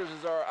Walters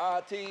is our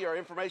IT, our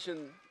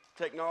information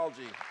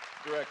technology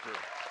director.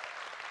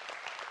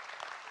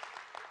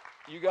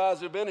 You guys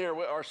who've been here,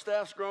 our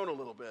staff's grown a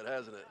little bit,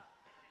 hasn't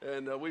it?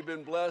 And we've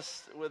been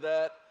blessed with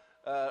that.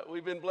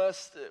 We've been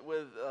blessed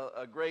with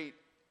a great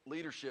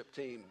leadership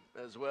team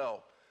as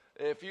well.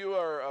 If you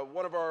are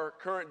one of our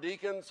current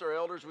deacons or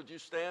elders, would you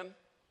stand?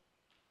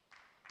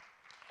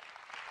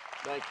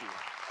 Thank you.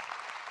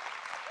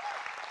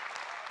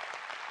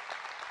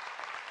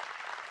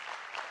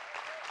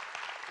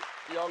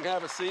 Y'all can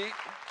have a seat.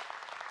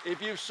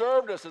 If you've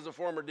served us as a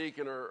former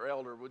deacon or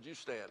elder, would you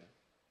stand?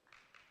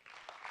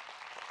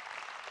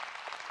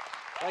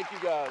 Thank you,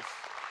 guys.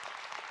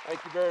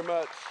 Thank you very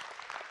much.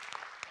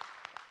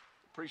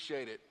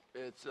 Appreciate it.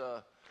 It's,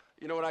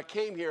 when I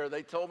came here,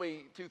 they told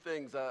me two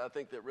things I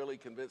think that really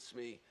convinced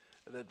me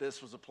that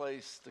this was a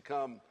place to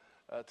come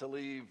to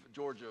leave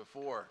Georgia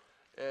for.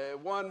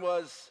 One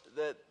was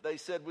that they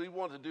said we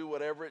want to do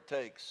whatever it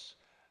takes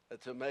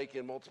to make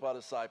and multiply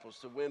disciples,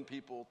 to win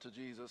people to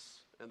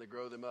Jesus and to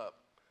grow them up.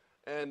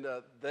 And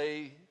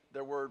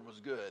their word was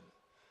good.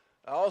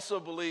 I also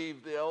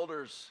believe the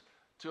elders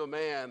to a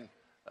man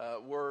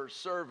were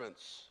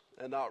servants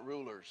and not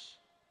rulers.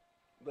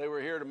 They were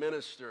here to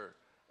minister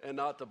and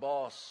not to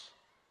boss.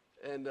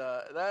 And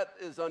that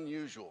is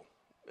unusual.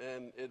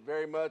 And it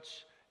very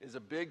much is a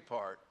big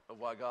part of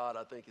why God,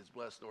 I think, has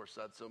blessed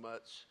Northside so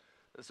much.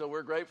 And so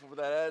we're grateful for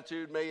that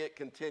attitude. May it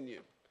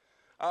continue.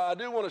 I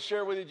do want to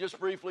share with you just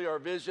briefly our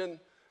vision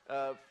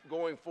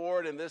going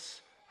forward. And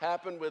this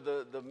happened with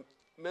the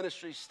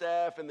ministry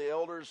staff and the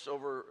elders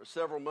over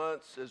several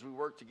months as we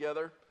worked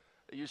together.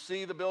 You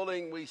see the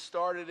building we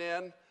started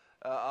in.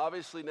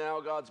 Obviously now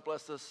God's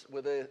blessed us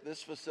with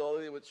this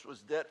facility, which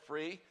was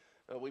debt-free.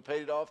 We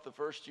paid it off the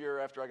first year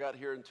after I got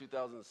here in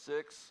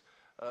 2006.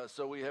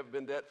 So we have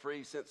been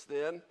debt-free since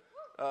then.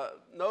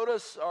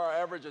 Notice our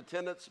average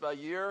attendance by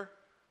year.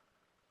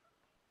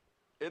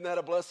 Isn't that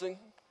a blessing?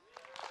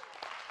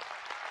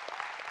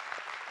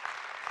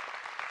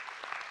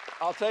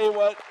 I'll tell you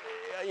what,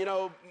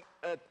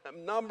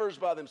 numbers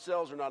by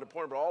themselves are not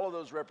important, but all of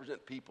those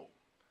represent people.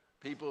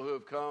 People who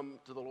have come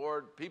to the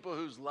Lord, people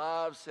whose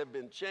lives have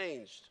been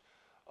changed,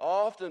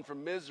 often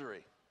from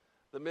misery,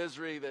 the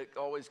misery that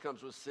always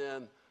comes with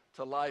sin,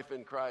 to life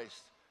in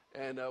Christ.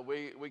 And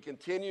we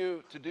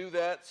continue to do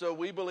that, so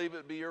we believe it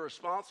would be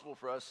irresponsible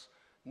for us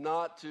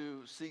not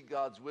to seek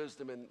God's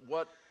wisdom in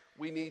what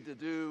we need to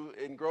do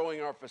in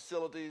growing our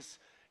facilities,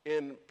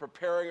 in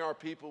preparing our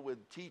people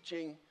with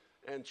teaching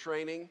and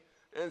training.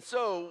 And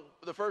so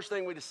the first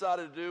thing we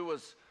decided to do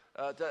was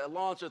to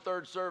launch a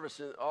third service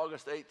in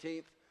August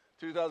 18th,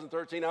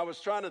 2013. I was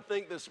trying to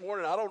think this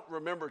morning. I don't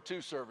remember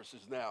 2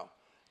 services now.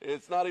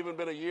 It's not even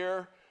been a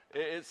year.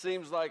 It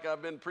seems like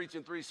I've been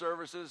preaching 3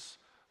 services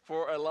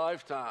for a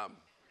lifetime.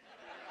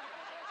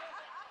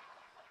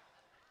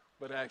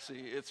 But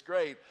actually, it's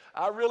great.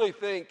 I really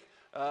think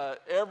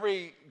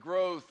every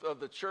growth of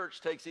the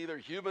church takes either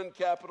human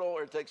capital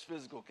or it takes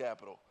physical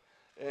capital.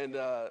 And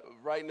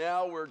right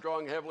now, we're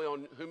drawing heavily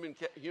on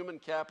human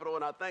capital,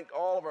 and I thank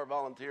all of our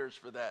volunteers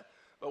for that.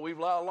 But we've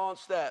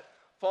launched that.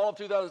 Fall of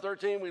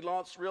 2013, we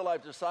launched Real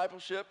Life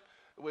Discipleship,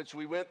 which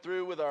we went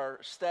through with our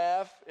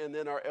staff and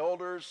then our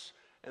elders,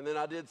 and then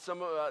I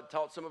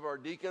taught some of our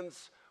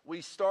deacons.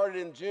 We started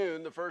in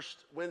June, the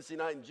first Wednesday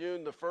night in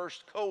June, the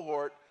first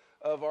cohort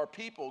of our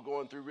people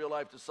going through Real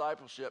Life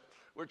Discipleship.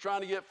 We're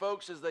trying to get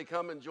folks as they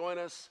come and join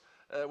us,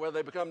 whether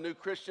they become new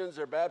Christians,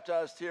 they're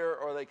baptized here,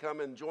 or they come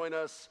and join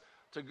us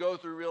to go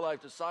through Real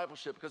Life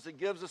Discipleship, because it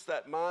gives us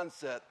that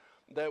mindset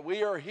that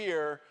we are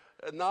here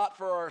not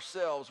for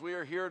ourselves. We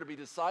are here to be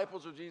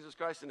disciples of Jesus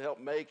Christ and help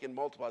make and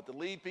multiply, to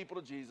lead people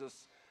to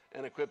Jesus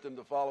and equip them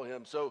to follow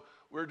him. So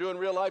we're doing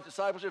Real Life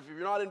Discipleship. If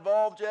you're not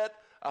involved yet,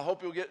 I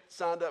hope you'll get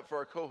signed up for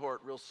our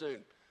cohort real soon.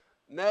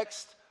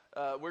 Next,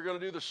 we're going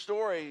to do the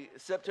story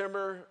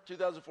September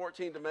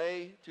 2014 to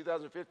May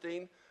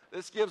 2015.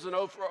 This gives an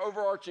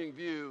overarching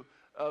view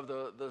of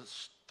the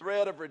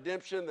thread of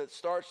redemption that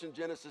starts in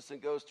Genesis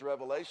and goes to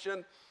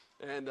Revelation.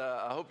 And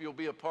I hope you'll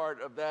be a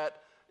part of that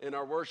in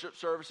our worship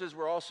services.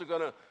 We're also going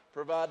to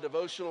provide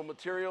devotional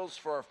materials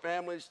for our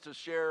families to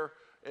share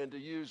and to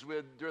use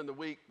during the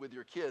week with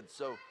your kids.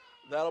 So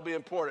that'll be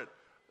important.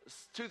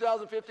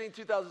 2015,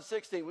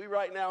 2016, we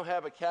right now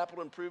have a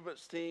capital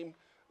improvements team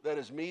that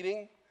is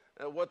meeting.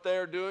 What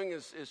they're doing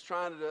is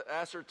trying to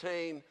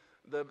ascertain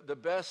the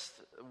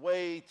best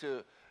way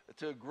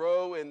to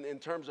grow in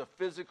terms of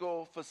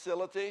physical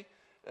facility.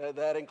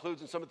 That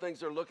includes, and some of the things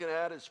they're looking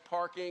at is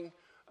parking,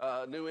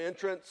 new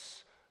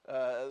entrance,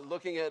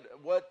 looking at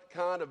what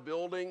kind of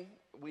building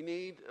we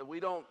need. We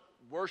don't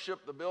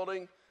worship the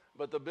building,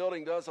 but the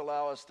building does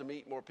allow us to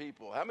meet more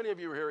people. How many of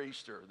you were here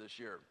Easter this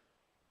year?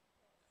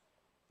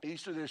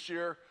 Easter this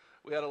year,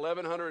 we had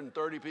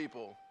 1,130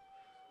 people.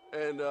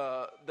 And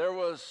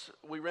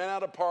we ran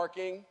out of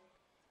parking,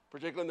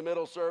 particularly in the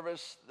middle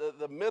service.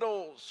 The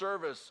middle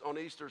service on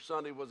Easter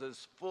Sunday was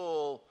as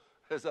full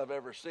as I've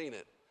ever seen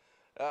it.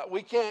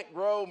 We can't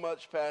grow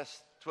much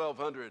past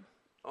 1,200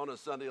 on a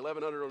Sunday,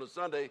 1,100 on a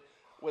Sunday,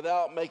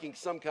 without making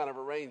some kind of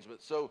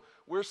arrangement. So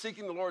we're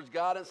seeking the Lord's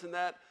guidance in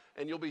that,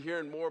 and you'll be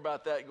hearing more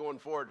about that going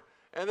forward.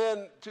 And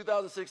then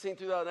 2016,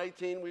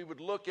 2018, we would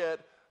look at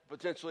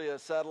potentially a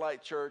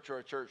satellite church or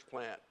a church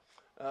plant.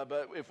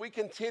 But if we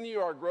continue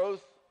our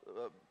growth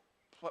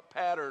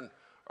pattern,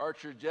 our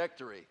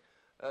trajectory.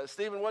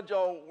 Stephen, what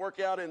y'all work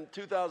out in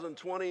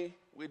 2020?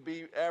 We'd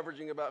be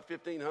averaging about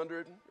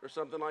 1,500 or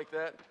something like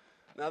that.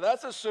 Now,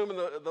 that's assuming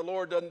the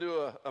Lord doesn't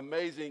do an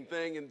amazing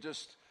thing and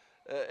just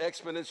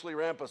exponentially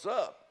ramp us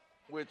up,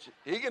 which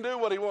he can do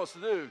what he wants to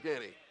do,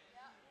 can't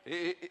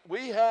he?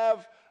 We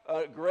have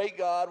a great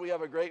God. We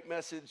have a great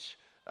message.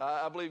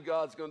 I believe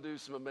God's going to do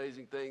some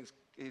amazing things.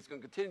 He's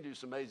going to continue to do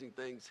some amazing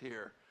things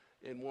here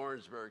in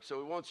Warrensburg. So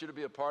we want you to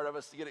be a part of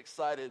us, to get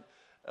excited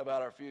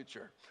about our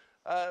future.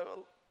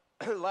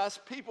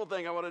 Last people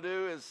thing I want to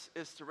do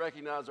is to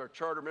recognize our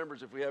charter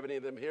members, if we have any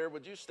of them here.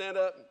 Would you stand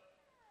up?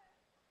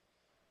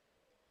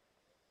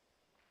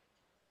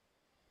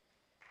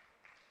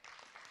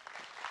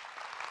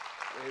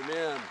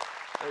 Amen.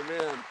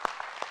 Amen.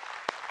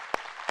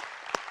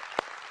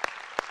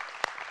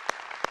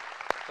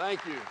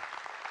 Thank you.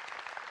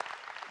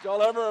 Did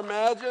y'all ever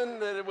imagine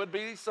that it would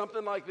be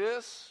something like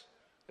this?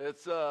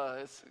 It's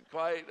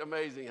quite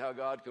amazing how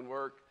God can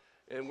work,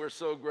 and we're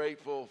so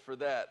grateful for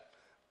that.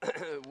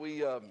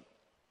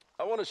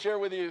 I want to share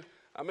with you,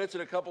 I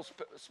mentioned a couple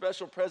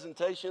special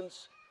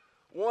presentations.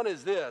 One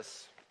is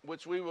this,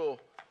 which we will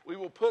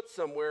put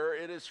somewhere.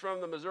 It is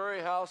from the Missouri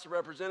House of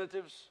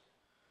Representatives.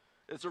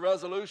 It's a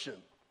resolution,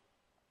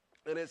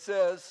 and it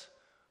says,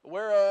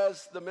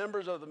 whereas the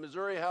members of the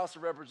Missouri House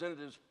of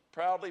Representatives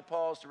proudly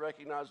pause to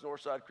recognize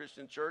Northside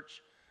Christian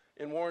Church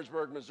in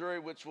Warrensburg, Missouri,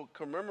 which will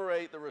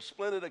commemorate the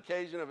resplendent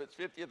occasion of its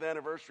 50th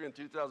anniversary in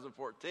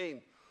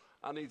 2014.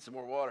 I need some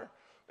more water.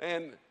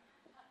 And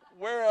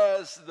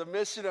whereas the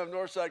mission of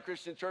Northside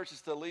Christian Church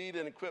is to lead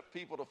and equip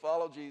people to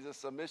follow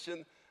Jesus, a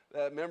mission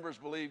that members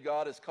believe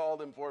God has called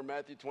them for in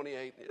Matthew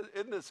 28.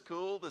 Isn't this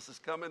cool? This is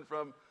coming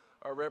from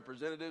our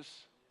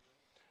representatives.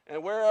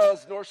 And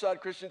whereas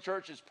Northside Christian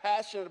Church is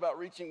passionate about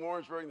reaching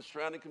Warrensburg and the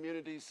surrounding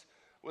communities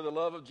with the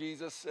love of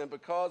Jesus, and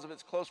because of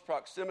its close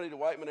proximity to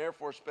Whiteman Air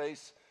Force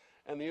Base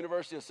and the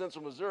University of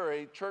Central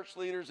Missouri, church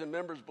leaders and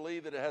members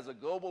believe that it has a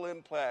global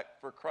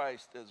impact for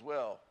Christ as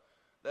well.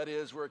 That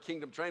is, we're a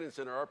kingdom training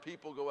center. Our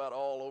people go out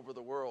all over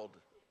the world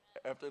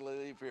after they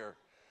leave here.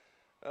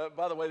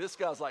 By the way, this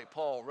guy's like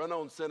Paul,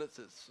 run-on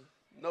sentences.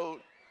 We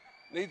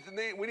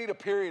need a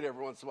period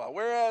every once in a while.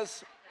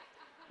 Whereas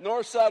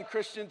Northside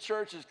Christian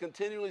Church is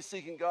continually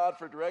seeking God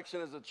for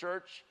direction as a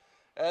church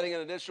adding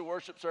an additional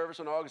worship service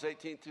on August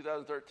 18,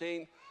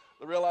 2013,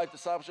 the Real Life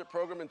Discipleship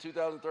Program in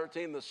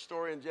 2013, the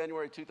Story in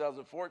January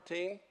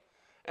 2014.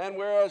 And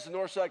whereas the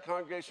Northside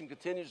congregation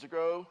continues to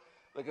grow,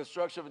 the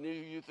construction of a new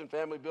youth and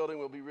family building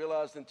will be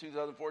realized in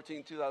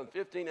 2014,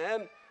 2015.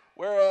 And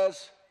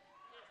whereas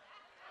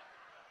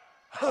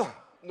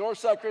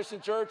Northside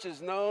Christian Church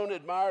is known,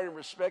 admired, and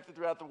respected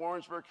throughout the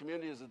Warrensburg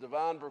community as a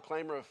divine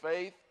proclaimer of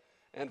faith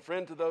and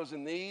friend to those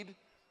in need,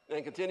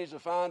 and continues a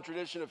fine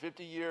tradition of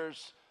 50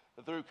 years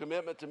through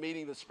commitment to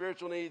meeting the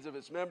spiritual needs of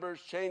its members,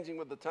 changing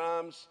with the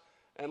times,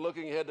 and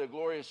looking ahead to a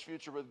glorious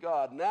future with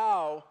God.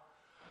 Now,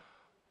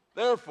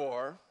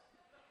 therefore,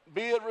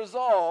 be it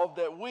resolved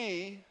that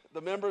we,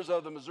 the members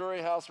of the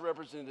Missouri House of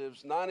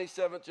Representatives,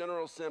 97th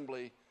General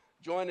Assembly,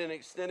 join in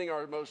extending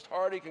our most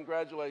hearty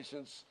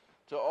congratulations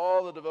to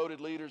all the devoted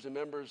leaders and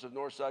members of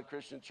Northside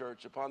Christian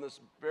Church upon this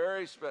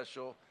very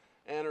special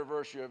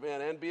anniversary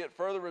event. And be it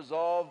further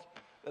resolved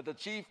that the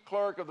Chief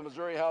Clerk of the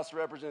Missouri House of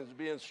Representatives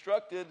be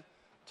instructed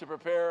to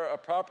prepare a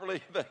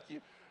properly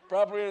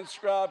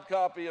inscribed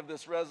copy of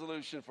this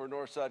resolution for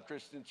Northside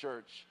Christian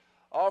Church,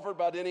 offered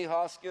by Denny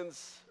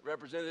Hoskins,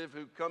 representative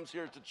who comes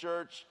here to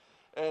church,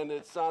 and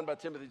it's signed by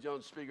Timothy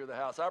Jones, Speaker of the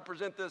House. I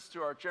present this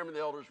to our Chairman of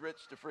the Elders, Rich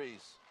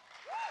DeFries.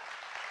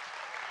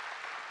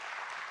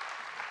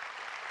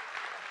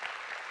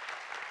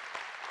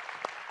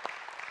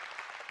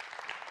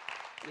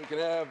 We can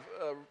have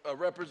a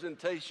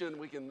representation.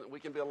 We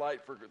can be a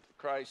light for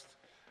Christ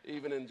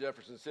even in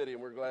Jefferson City,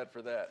 and we're glad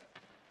for that.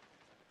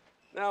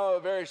 Now,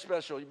 very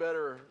special. You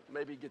better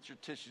maybe get your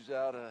tissues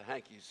out,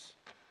 hankies.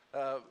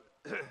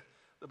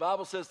 The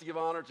Bible says to give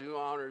honor to who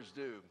honor is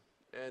due.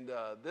 And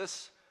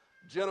this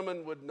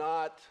gentleman would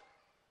not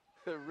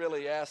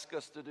really ask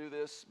us to do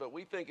this, but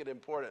we think it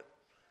important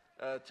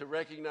to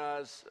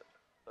recognize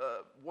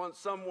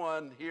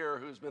someone here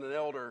who's been an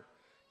elder.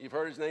 You've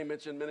heard his name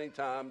mentioned many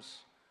times.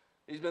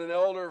 He's been an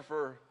elder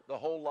for the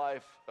whole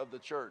life of the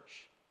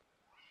church.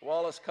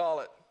 Wallace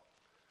Collett.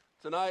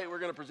 Tonight we're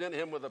going to present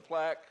him with a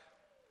plaque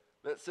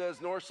that says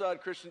Northside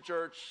Christian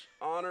Church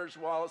honors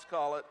Wallace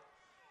Collett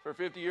for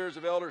 50 years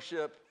of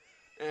eldership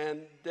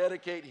and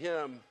dedicate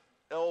him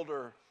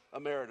Elder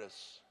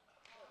Emeritus.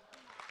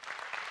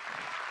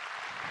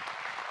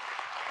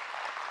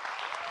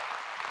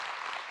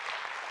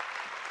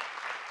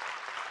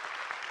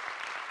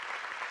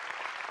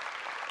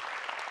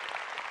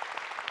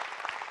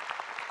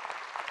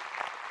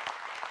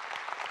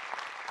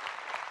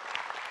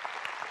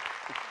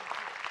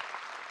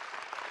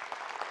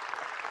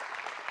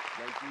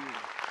 Thank you.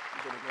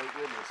 You've been a great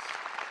witness.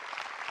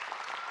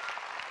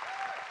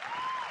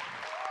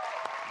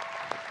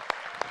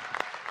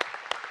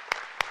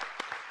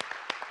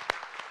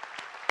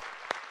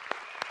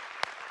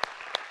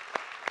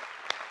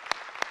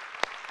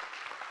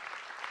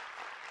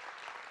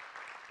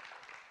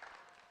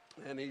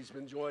 And he's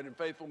been joined in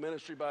faithful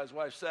ministry by his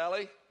wife,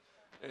 Sally.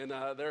 And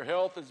their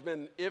health has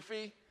been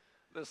iffy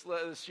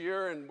this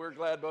year, and we're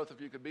glad both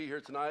of you could be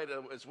here tonight,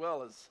 as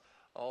well as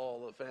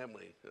all the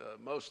family,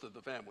 most of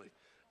the family.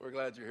 We're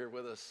glad you're here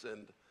with us,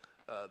 and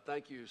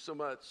thank you so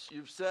much.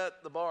 You've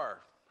set the bar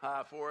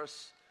high for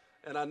us,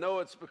 and I know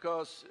it's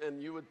because,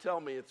 and you would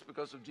tell me it's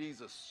because of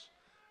Jesus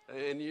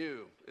and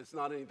you. It's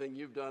not anything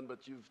you've done,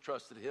 but you've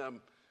trusted him,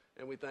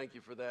 and we thank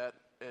you for that.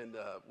 And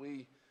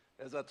we,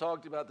 as I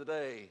talked about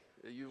today,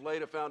 you've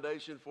laid a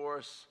foundation for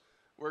us.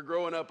 We're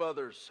growing up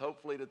others,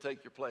 hopefully, to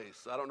take your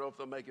place. I don't know if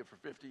they'll make it for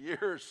 50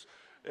 years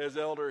as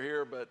elder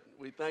here, but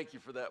we thank you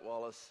for that,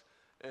 Wallace.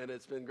 And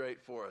it's been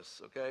great for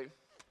us, okay?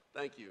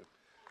 Thank you.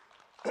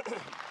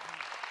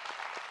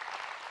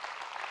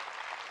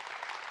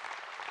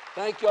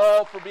 Thank you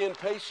all for being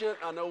patient.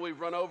 I know we've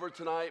run over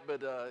tonight,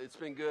 but it's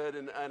been good.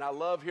 And I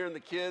love hearing the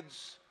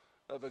kids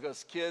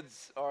because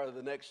kids are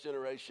the next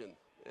generation.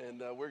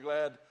 And we're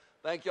glad.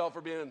 Thank you all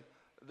for being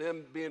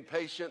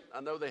patient.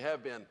 I know they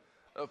have been.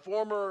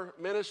 Former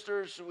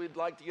ministers, we'd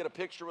like to get a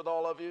picture with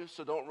all of you,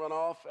 so don't run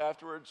off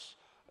afterwards.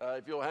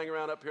 If you'll hang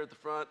around up here at the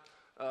front.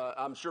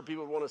 I'm sure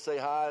people want to say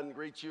hi and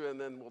greet you,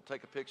 and then we'll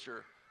take a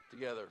picture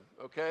together,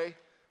 okay?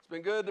 It's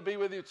been good to be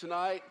with you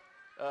tonight.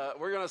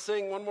 We're going to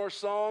sing one more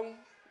song,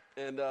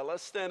 and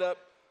let's stand up.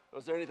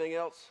 Was there anything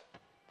else?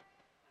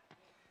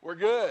 We're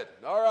good.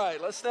 All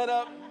right, let's stand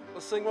up.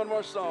 Let's sing one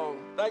more song.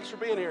 Thanks for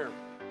being here.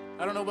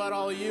 I don't know about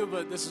all of you,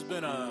 but this has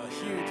been a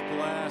huge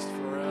blast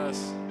for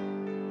us.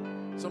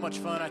 So much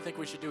fun. I think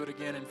we should do it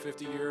again in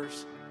 50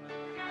 years.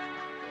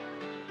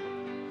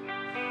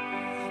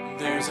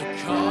 There's a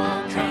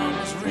call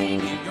comes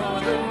ringing o'er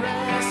the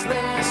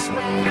restless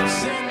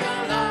waves in the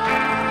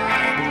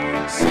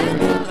light, send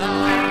the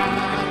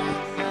light.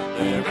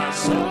 There are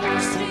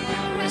souls to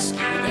rescue,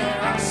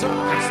 there are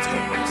souls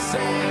to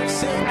save,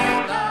 send the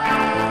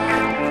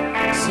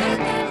light,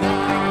 send the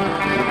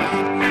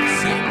light,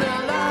 send the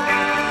light.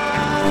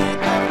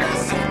 The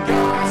blessed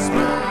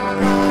gospel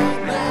light,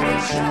 let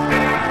it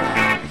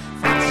shine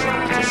from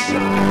shore to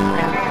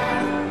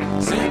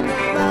shore, send the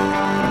light.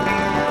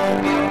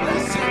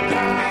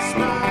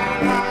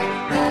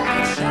 Let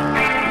it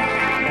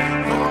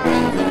shine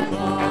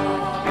forevermore.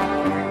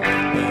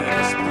 Let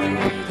us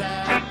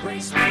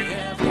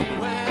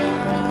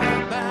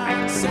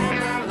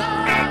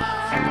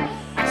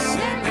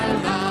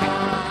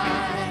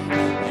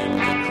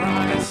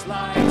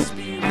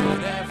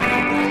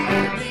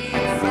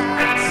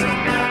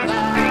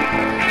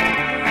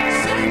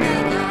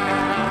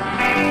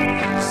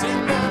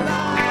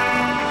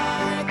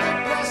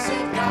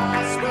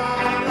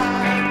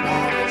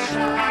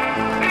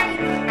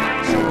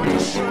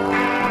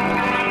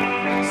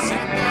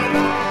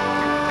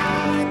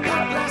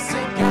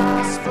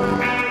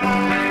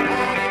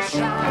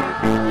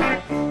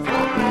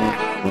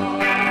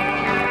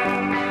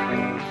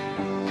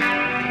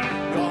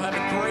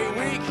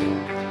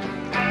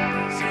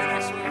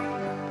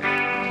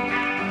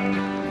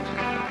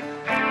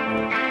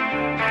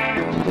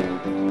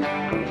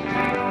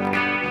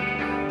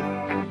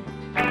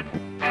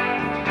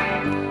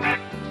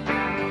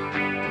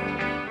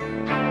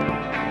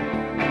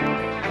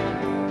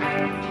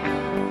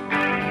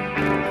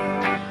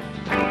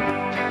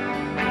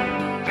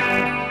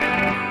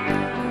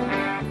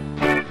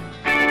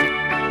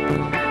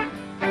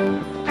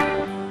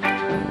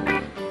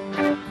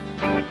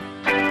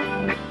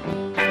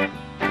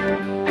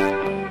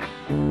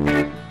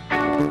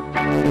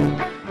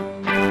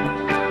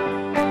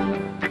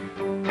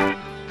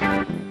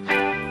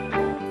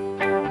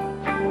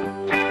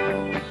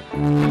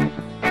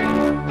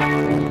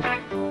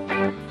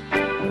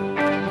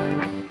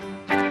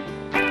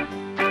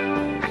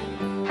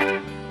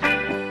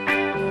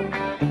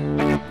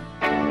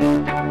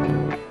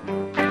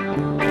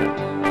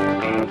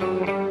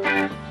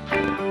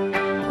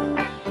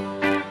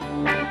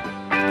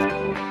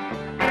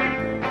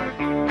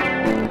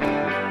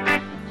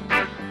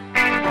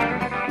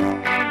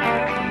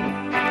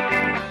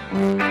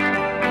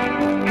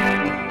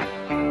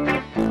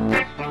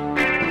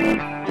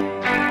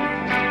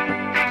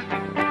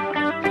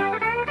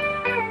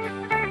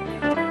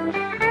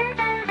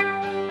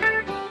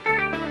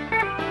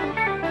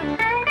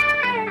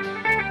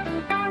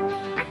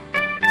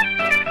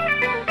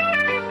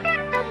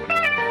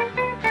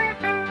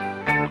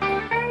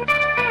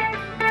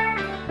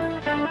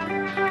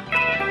Thank you.